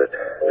spoke about it.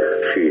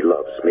 She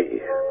loves me.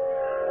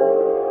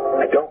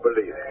 I don't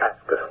believe it.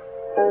 Ask her.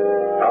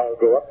 I'll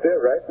go up there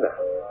right now.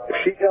 If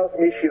she tells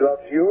me she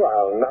loves you,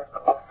 I'll knock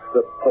off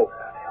the both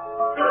of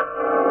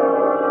you.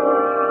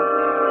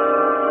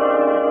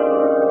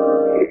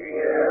 He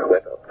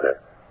went up there.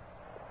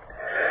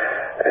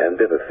 And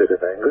in a fit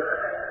of anger,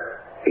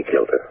 he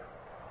killed her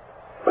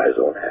by his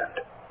own hand.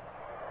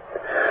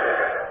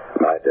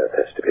 My death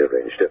has to be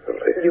arranged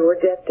differently. Your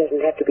death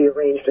doesn't have to be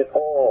arranged at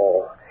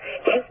all.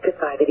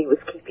 Testify that he was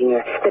keeping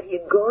her, that he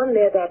had gone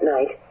there that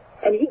night,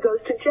 and he goes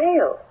to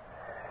jail.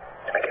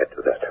 I can't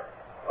do that.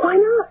 Why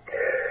not?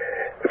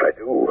 If I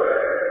do,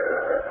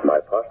 my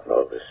part in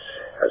all this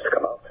has to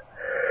come out.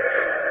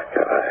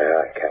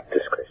 I can't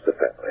disgrace the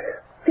family.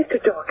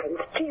 Mr. Dawkins,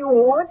 do you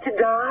want to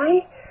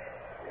die?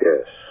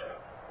 Yes.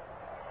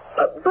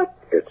 But...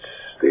 It's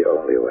the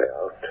only way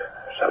out,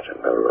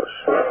 Sergeant Melrose.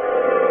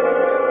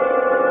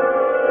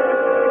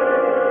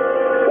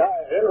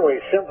 Sergeant, we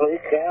simply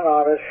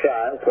cannot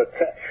assign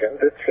protection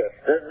to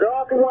Chester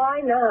Dawkins.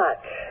 why not?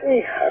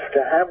 We have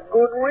to have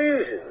good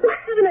reasons. Well,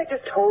 haven't I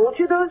just told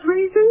you those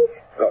reasons?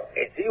 Look,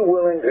 is he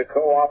willing to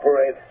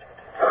cooperate?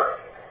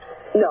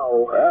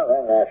 No. Well,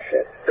 then that's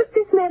it. But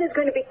this man is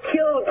going to be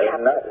killed, There's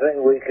Captain.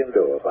 nothing we can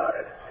do about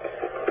it.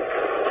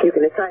 You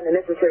can assign the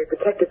necessary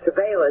protective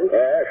surveillance.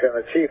 Yes, and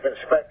the chief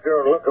inspector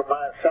will look at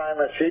my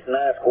assignment sheet and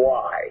ask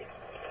why.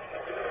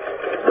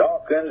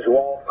 Dawkins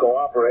won't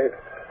cooperate,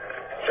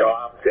 so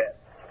I'm dead.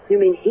 You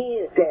mean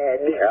he's dead?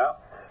 Yeah.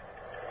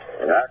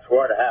 And that's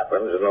what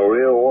happens in the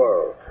real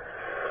world.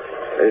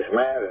 This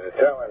man is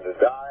determined to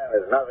die, and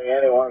there's nothing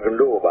anyone can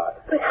do about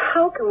it. But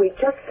how can we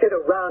just sit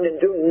around and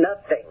do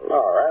nothing?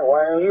 All right,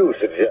 why don't you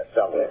suggest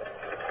something?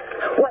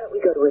 Why don't we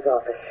go to his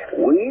office?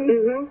 We?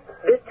 Mm-hmm.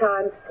 This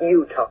time,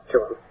 you talk to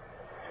him.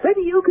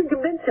 Maybe you can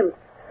convince him.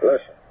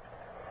 Listen,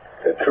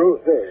 the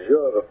truth is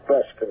you're the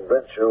best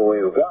convincer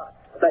we've got.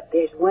 But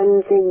there's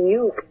one thing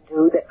you can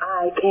do that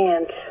I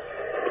can't.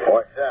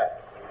 What's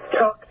that?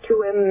 Talk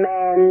to him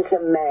man to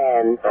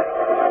man.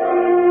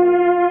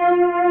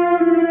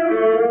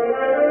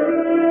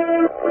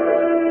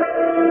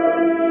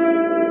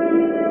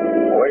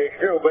 Will you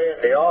still be in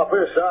the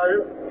office,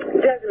 Sergeant?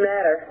 It doesn't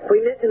matter. If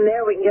we miss him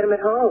there, we can get him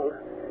at home.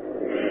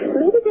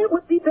 Maybe that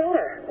would be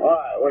better.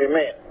 Why? What do you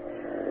mean?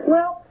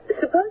 Well,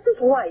 suppose his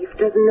wife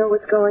doesn't know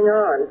what's going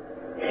on.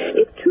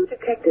 If two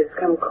detectives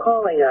come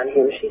calling on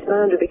him, she's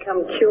bound to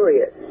become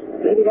curious.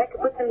 Maybe that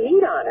could put some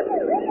heat on him.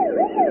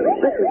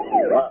 Listen.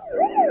 What?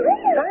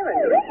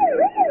 Sirens.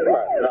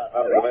 Well, not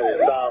an unfamiliar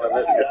sound in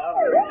this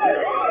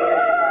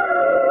town.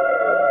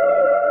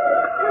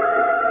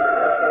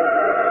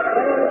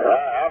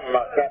 I'm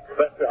Captain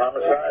Spencer,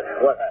 homicide.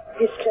 What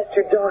happened? It's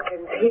Chester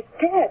Dawkins. He's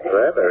dead.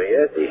 Well, there he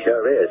is. He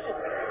sure is.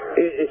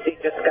 See,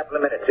 just a couple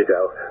of minutes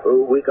ago,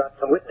 we got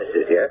some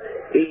witnesses here.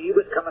 He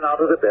was coming out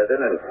of the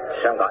building, and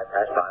some guy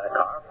passed by in a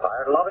car and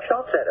fired a lot of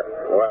shots at him.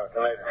 Well,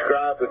 can they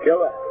describe the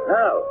killer?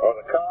 No. Or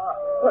the car?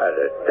 Well,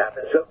 it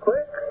happened so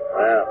quick.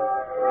 Well,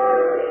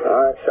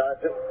 all right,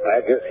 Sergeant.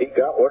 I guess he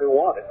got what he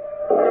wanted.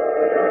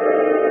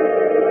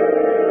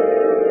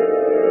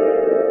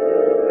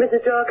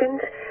 Mrs. Dawkins,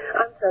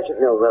 I'm Sergeant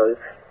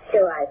Melrose.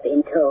 So I've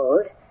been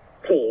told.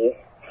 Please,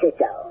 sit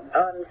down.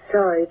 I'm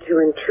sorry to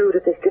intrude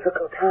at this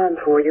difficult time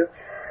for you.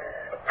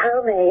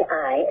 How may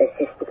I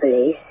assist the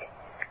police?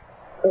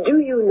 Do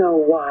you know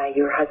why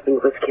your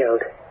husband was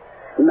killed?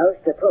 Most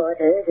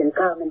reporters and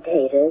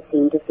commentators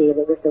seem to feel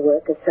it was the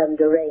work of some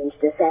deranged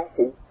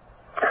assassin.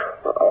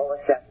 All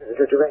assassins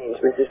are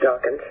deranged, Mrs.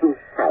 Dawkins.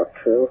 How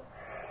true.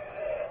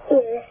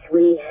 Yes,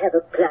 we have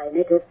a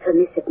climate of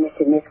permissiveness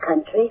in this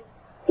country,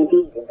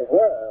 indeed in the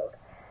world.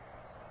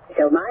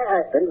 So my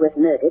husband was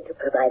murdered to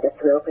provide a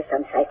thrill for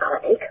some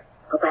psychotic,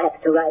 or perhaps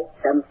to right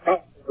some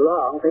fancy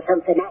wrong for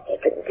some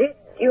fanatic. Did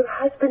your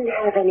husband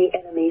have any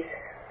enemies?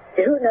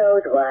 Who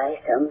knows why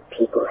some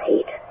people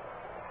hate?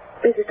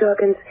 Mrs.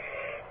 Dawkins,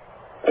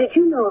 did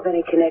you know of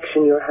any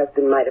connection your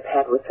husband might have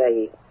had with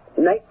a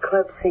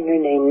nightclub singer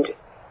named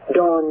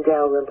Dawn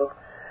Dalrymple?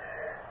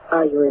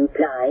 Are you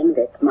implying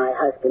that my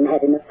husband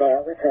had an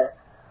affair with her?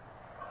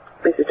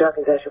 Mr.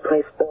 Dawkins, I shall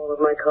place all of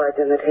my cards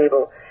on the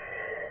table.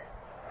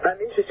 I'm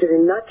interested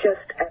in not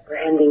just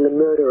apprehending the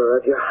murderer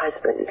of your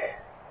husband,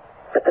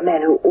 but the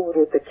man who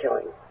ordered the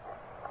killing.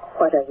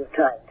 What are you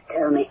trying to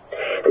tell me?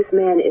 This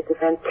man is a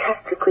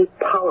fantastically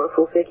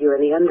powerful figure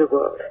in the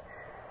underworld.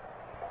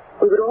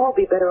 We would all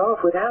be better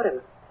off without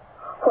him.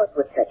 What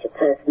would such a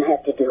person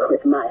have to do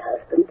with my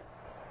husband?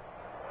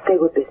 They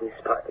were business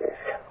partners.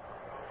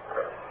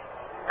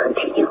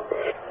 Continue.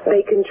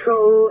 They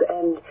controlled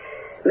and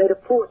made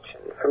a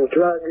fortune from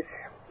drugs,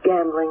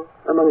 gambling,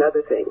 among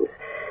other things,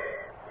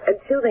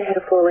 until they had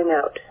a falling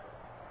out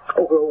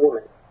over a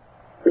woman,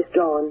 Miss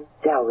Dawn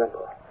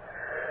Dalrymple.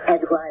 And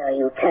why are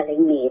you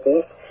telling me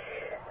this?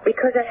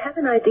 Because I have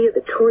an idea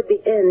that toward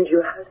the end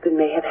your husband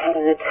may have had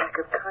an attack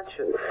of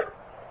conscience.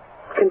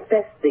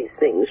 Confess these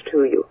things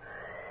to you.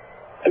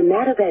 In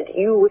that event,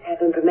 you would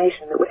have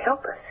information that would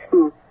help us.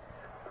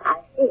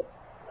 I see.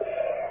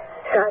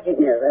 Sergeant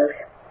Milrose,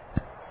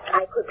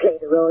 I could play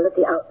the role of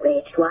the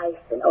outraged wife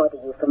and order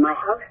you from my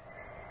house,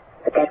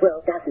 but that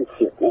role doesn't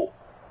suit me.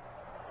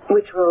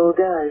 Which role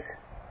does?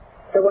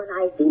 The one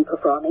I've been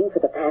performing for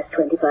the past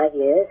 25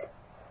 years.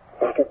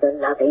 That of the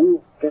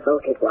loving,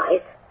 devoted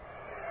wife.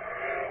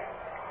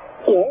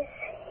 Yes,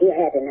 he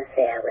had an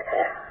affair with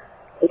her.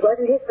 It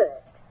wasn't his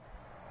first,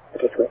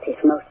 but it was his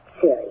most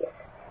serious.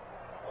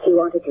 He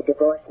wanted to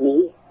divorce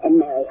me and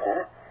marry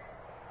her.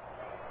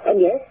 And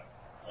yes,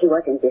 he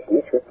was in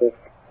business with this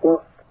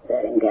Wolf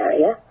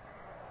Berengaria.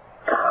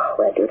 Oh,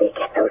 where do they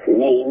get those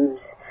names?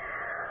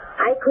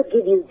 I could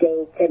give you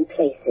dates and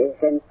places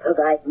and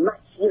provide much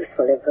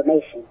useful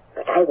information,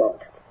 but I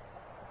won't.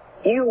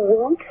 You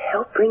won't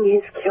help bring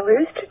his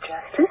killers to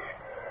justice?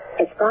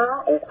 As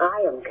far as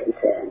I am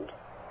concerned,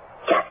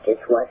 justice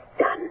was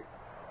done.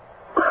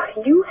 Oh,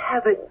 you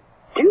have a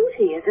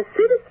duty as a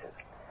citizen.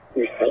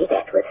 You say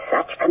that with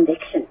such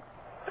conviction.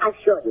 I'm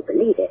sure you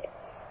believe it.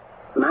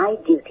 My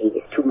duty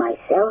is to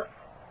myself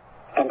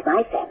and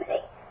my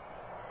family.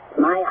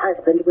 My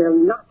husband will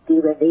not be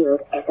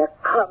revealed as a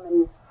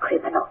common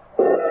criminal.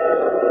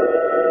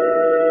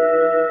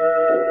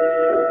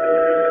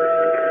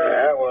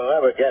 We'll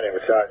never get him,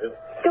 Sergeant.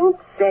 Don't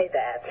say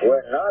that.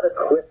 We're not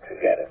equipped to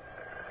get him.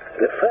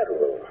 The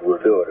Federals will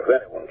do it if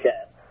anyone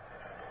can.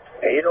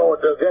 And you know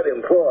what they'll get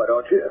him for,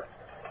 don't you?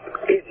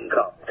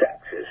 Income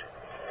taxes.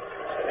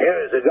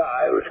 Here's a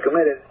guy who's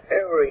committed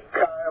every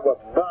kind of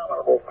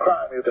abominable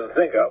crime you can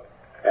think of.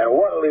 And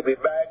what'll he be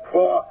bagged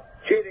for?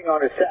 Cheating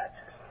on his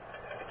taxes.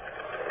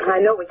 I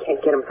know we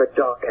can't get him for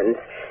Dawkins.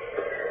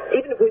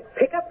 Even if we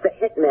pick up the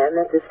hitman,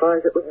 that's as far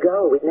as it would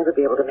go. We'd never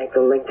be able to make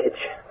the linkage.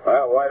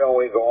 Well, why don't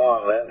we go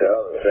on then to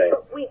other things?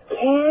 But we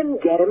can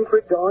get him for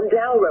Dawn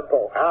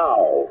Dalrymple.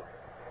 How?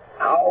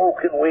 How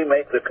can we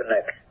make the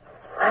connection?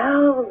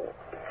 Well,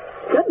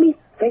 let me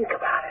think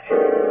about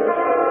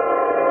it.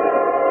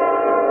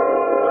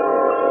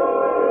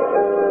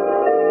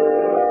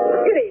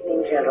 Good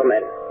evening,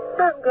 gentlemen.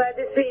 I'm glad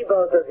to see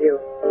both of you.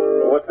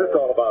 What's this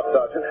all about,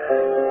 Sergeant?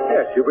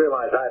 Yes, you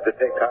realize I have to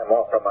take time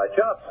off from my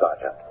job,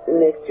 Sergeant.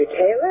 Mr.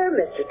 Taylor,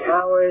 Mr.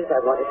 Towers, I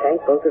want to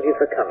thank both of you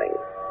for coming.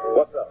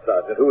 What's up,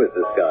 Sergeant? Who is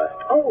this guy?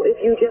 Oh, if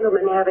you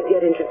gentlemen haven't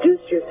yet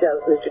introduced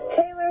yourselves, Mr.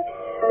 Taylor,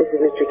 this is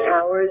Mr.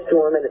 Towers,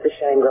 doorman at the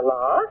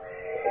Shangri-La.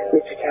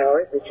 Mr.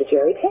 Towers, Mr.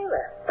 Jerry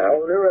Taylor,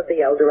 owner of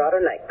the El Dorado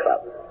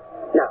nightclub.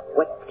 Now,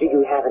 what do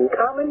you have in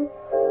common?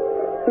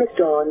 Miss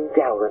Dawn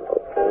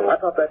Dalrymple. I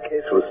thought that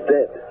case was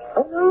dead.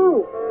 Oh,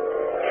 no.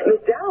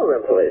 Miss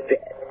Dalrymple is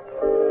dead.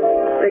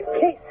 The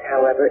case,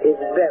 however, is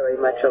very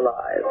much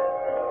alive.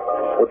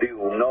 Well, do you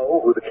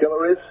know who the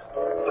killer is?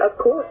 Of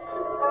course.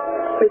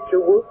 Mr.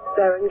 Wolf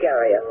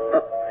Berengaria.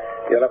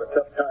 You'll have a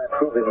tough time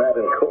proving that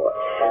in court.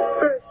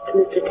 First,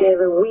 Mr.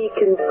 Taylor, we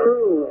can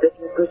prove that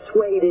he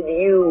persuaded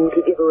you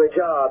to give her a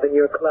job in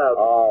your club.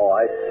 Oh,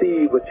 I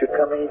see what you're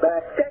coming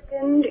back.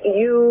 Second,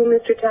 you,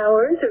 Mr.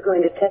 Towers, are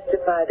going to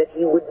testify that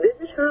he would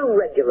visit her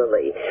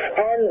regularly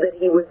and that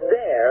he was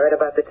there at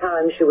about the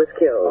time she was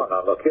killed. Oh,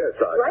 now look here,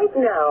 Sergeant. Right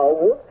now,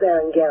 Wolf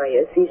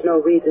Berengaria sees no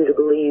reason to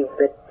believe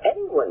that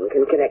anyone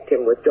can connect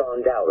him with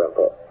Dawn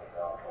Dalrymple.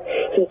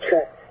 He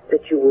trusts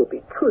that you will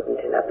be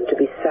prudent enough to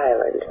be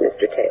silent,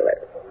 Mr. Taylor.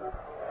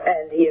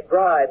 And he had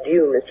bribed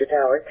you, Mr.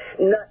 Towers,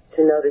 not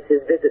to notice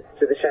his visits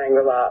to the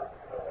Shangri-La.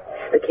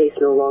 The case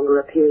no longer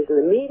appears in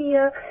the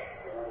media,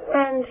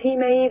 and he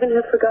may even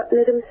have forgotten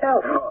it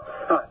himself. Oh,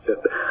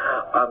 Sergeant,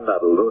 I'm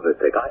not a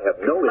lunatic. I have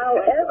no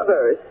intent.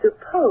 However,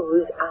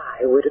 suppose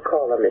I were to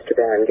call on Mr.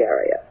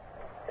 Berengaria.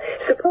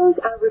 Suppose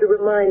I were to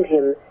remind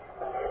him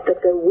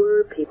that there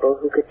were people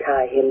who could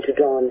tie him to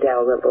Dawn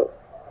Dalrymple.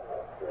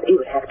 He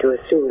would have to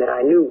assume that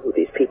I knew who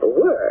these people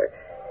were.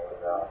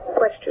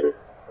 Question.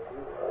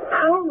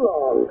 How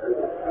long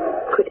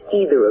could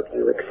either of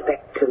you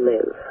expect to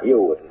live?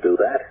 You wouldn't do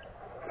that.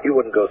 You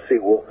wouldn't go see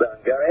Wolf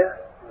Berengaria?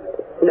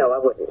 No, I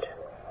wouldn't.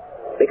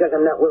 Because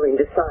I'm not willing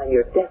to sign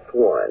your death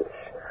warrants.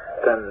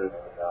 Then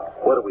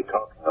what are we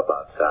talking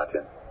about,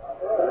 Sergeant?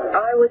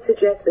 I would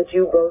suggest that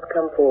you both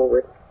come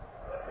forward.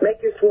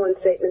 Make your sworn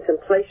statements and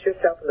place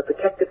yourself in the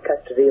protective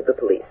custody of the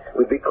police.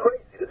 We'd be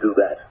crazy to do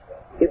that.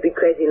 You'd be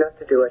crazy not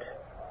to do it.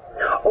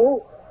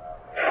 Oh,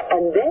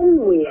 and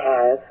then we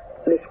have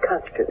Miss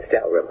Constance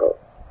Dalrymple.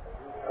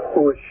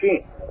 Who is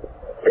she?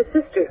 The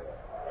sister.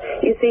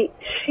 You see,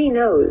 she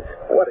knows.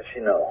 What does she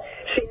know?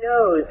 She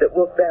knows that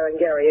Wolf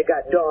Berengaria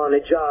got Dawn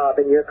a job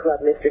in your club,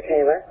 Mr.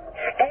 Taylor,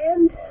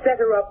 and set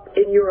her up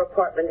in your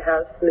apartment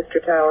house, Mr.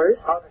 Towers.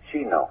 How does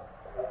she know?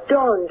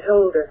 Dawn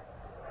told her,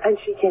 and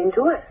she came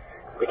to us,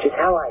 which is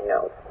how I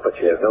know. But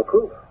she has no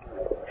proof.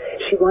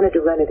 She wanted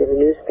to run it in the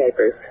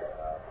newspapers.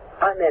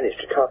 I managed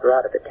to talk her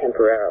out of it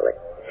temporarily.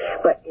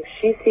 But if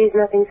she sees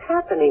nothing's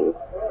happening,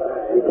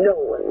 no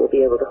one will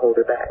be able to hold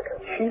her back.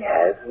 She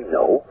has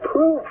no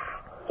proof.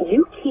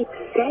 You keep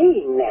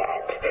saying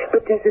that,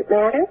 but does it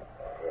matter?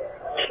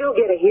 She'll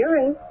get a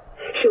hearing.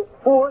 She'll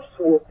force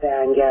Wolf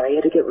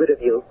Berengaria to get rid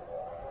of you.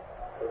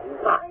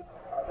 I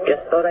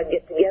just thought I'd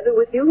get together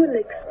with you and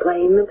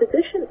explain the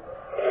position.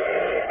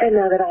 And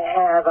now that I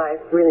have, I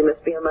really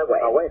must be on my way.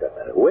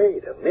 Now,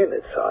 wait a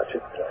minute,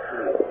 Sergeant.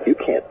 You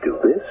can't do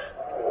this.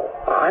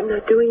 I'm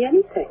not doing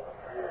anything.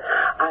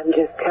 I'm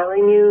just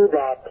telling you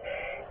that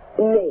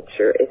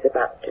nature is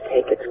about to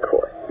take its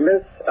course.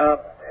 Miss,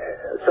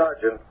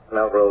 Sergeant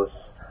Melrose,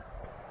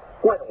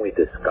 why don't we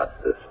discuss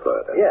this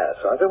further? Yes,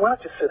 Sergeant, why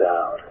don't you sit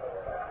down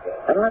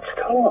and let's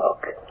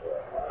talk.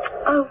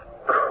 Of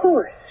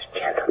course,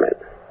 gentlemen.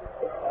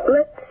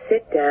 Let's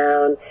sit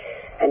down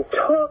and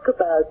talk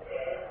about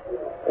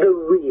the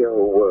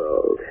real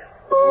world.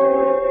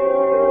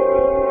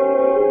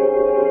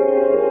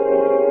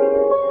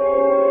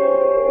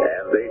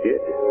 And they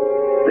did.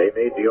 They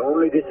made the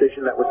only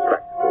decision that was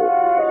practical.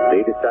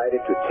 They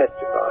decided to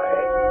testify.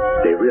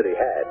 They really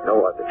had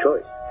no other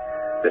choice.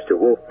 Mr.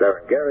 Wolf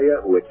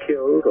Berengaria, who had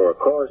killed or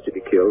caused to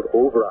be killed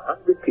over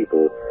 100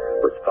 people,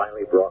 was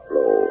finally brought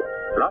low.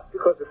 Not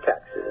because of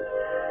taxes,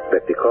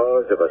 but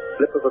because of a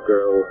slip of a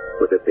girl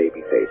with a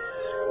baby face.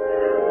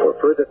 For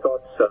further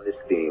thoughts on this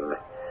theme,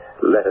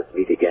 let us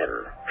meet again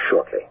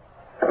shortly.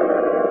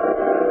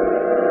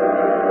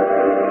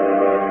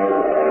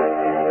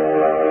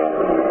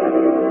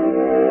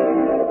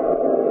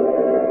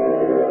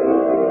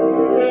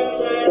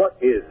 What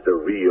is the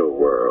real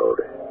world?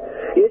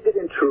 Is it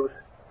in truth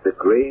the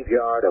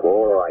graveyard of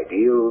all our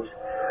ideals,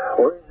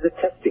 or is it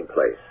a testing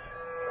place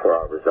for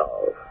our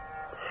resolve?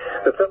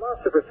 The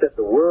philosopher said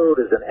the world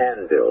is an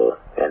anvil,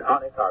 and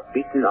on it are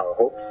beaten our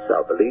hopes,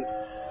 our beliefs,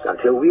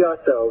 until we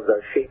ourselves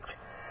are shaped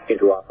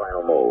into our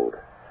final mold.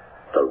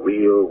 The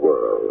real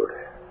world.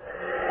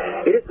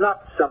 It is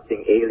not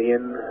something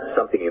alien,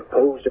 something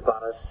imposed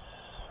upon us.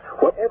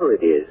 Whatever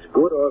it is,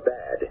 good or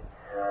bad,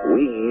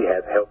 we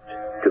have helped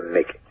to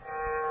make it.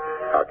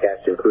 Our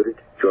cast included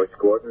Joyce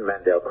Gordon,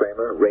 Mandel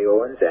Kramer, Ray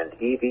Owens, and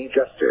E.V.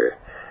 Juster.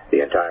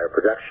 The entire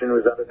production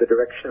was under the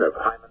direction of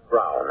Hyman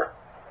Brown.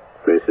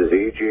 This is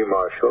E.G.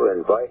 Marshall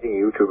inviting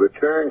you to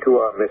return to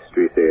our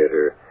Mystery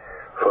Theater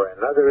for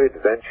another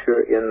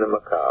adventure in the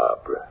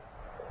macabre.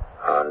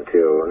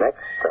 Until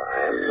next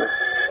time,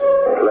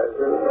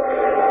 pleasant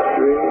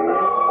dreams.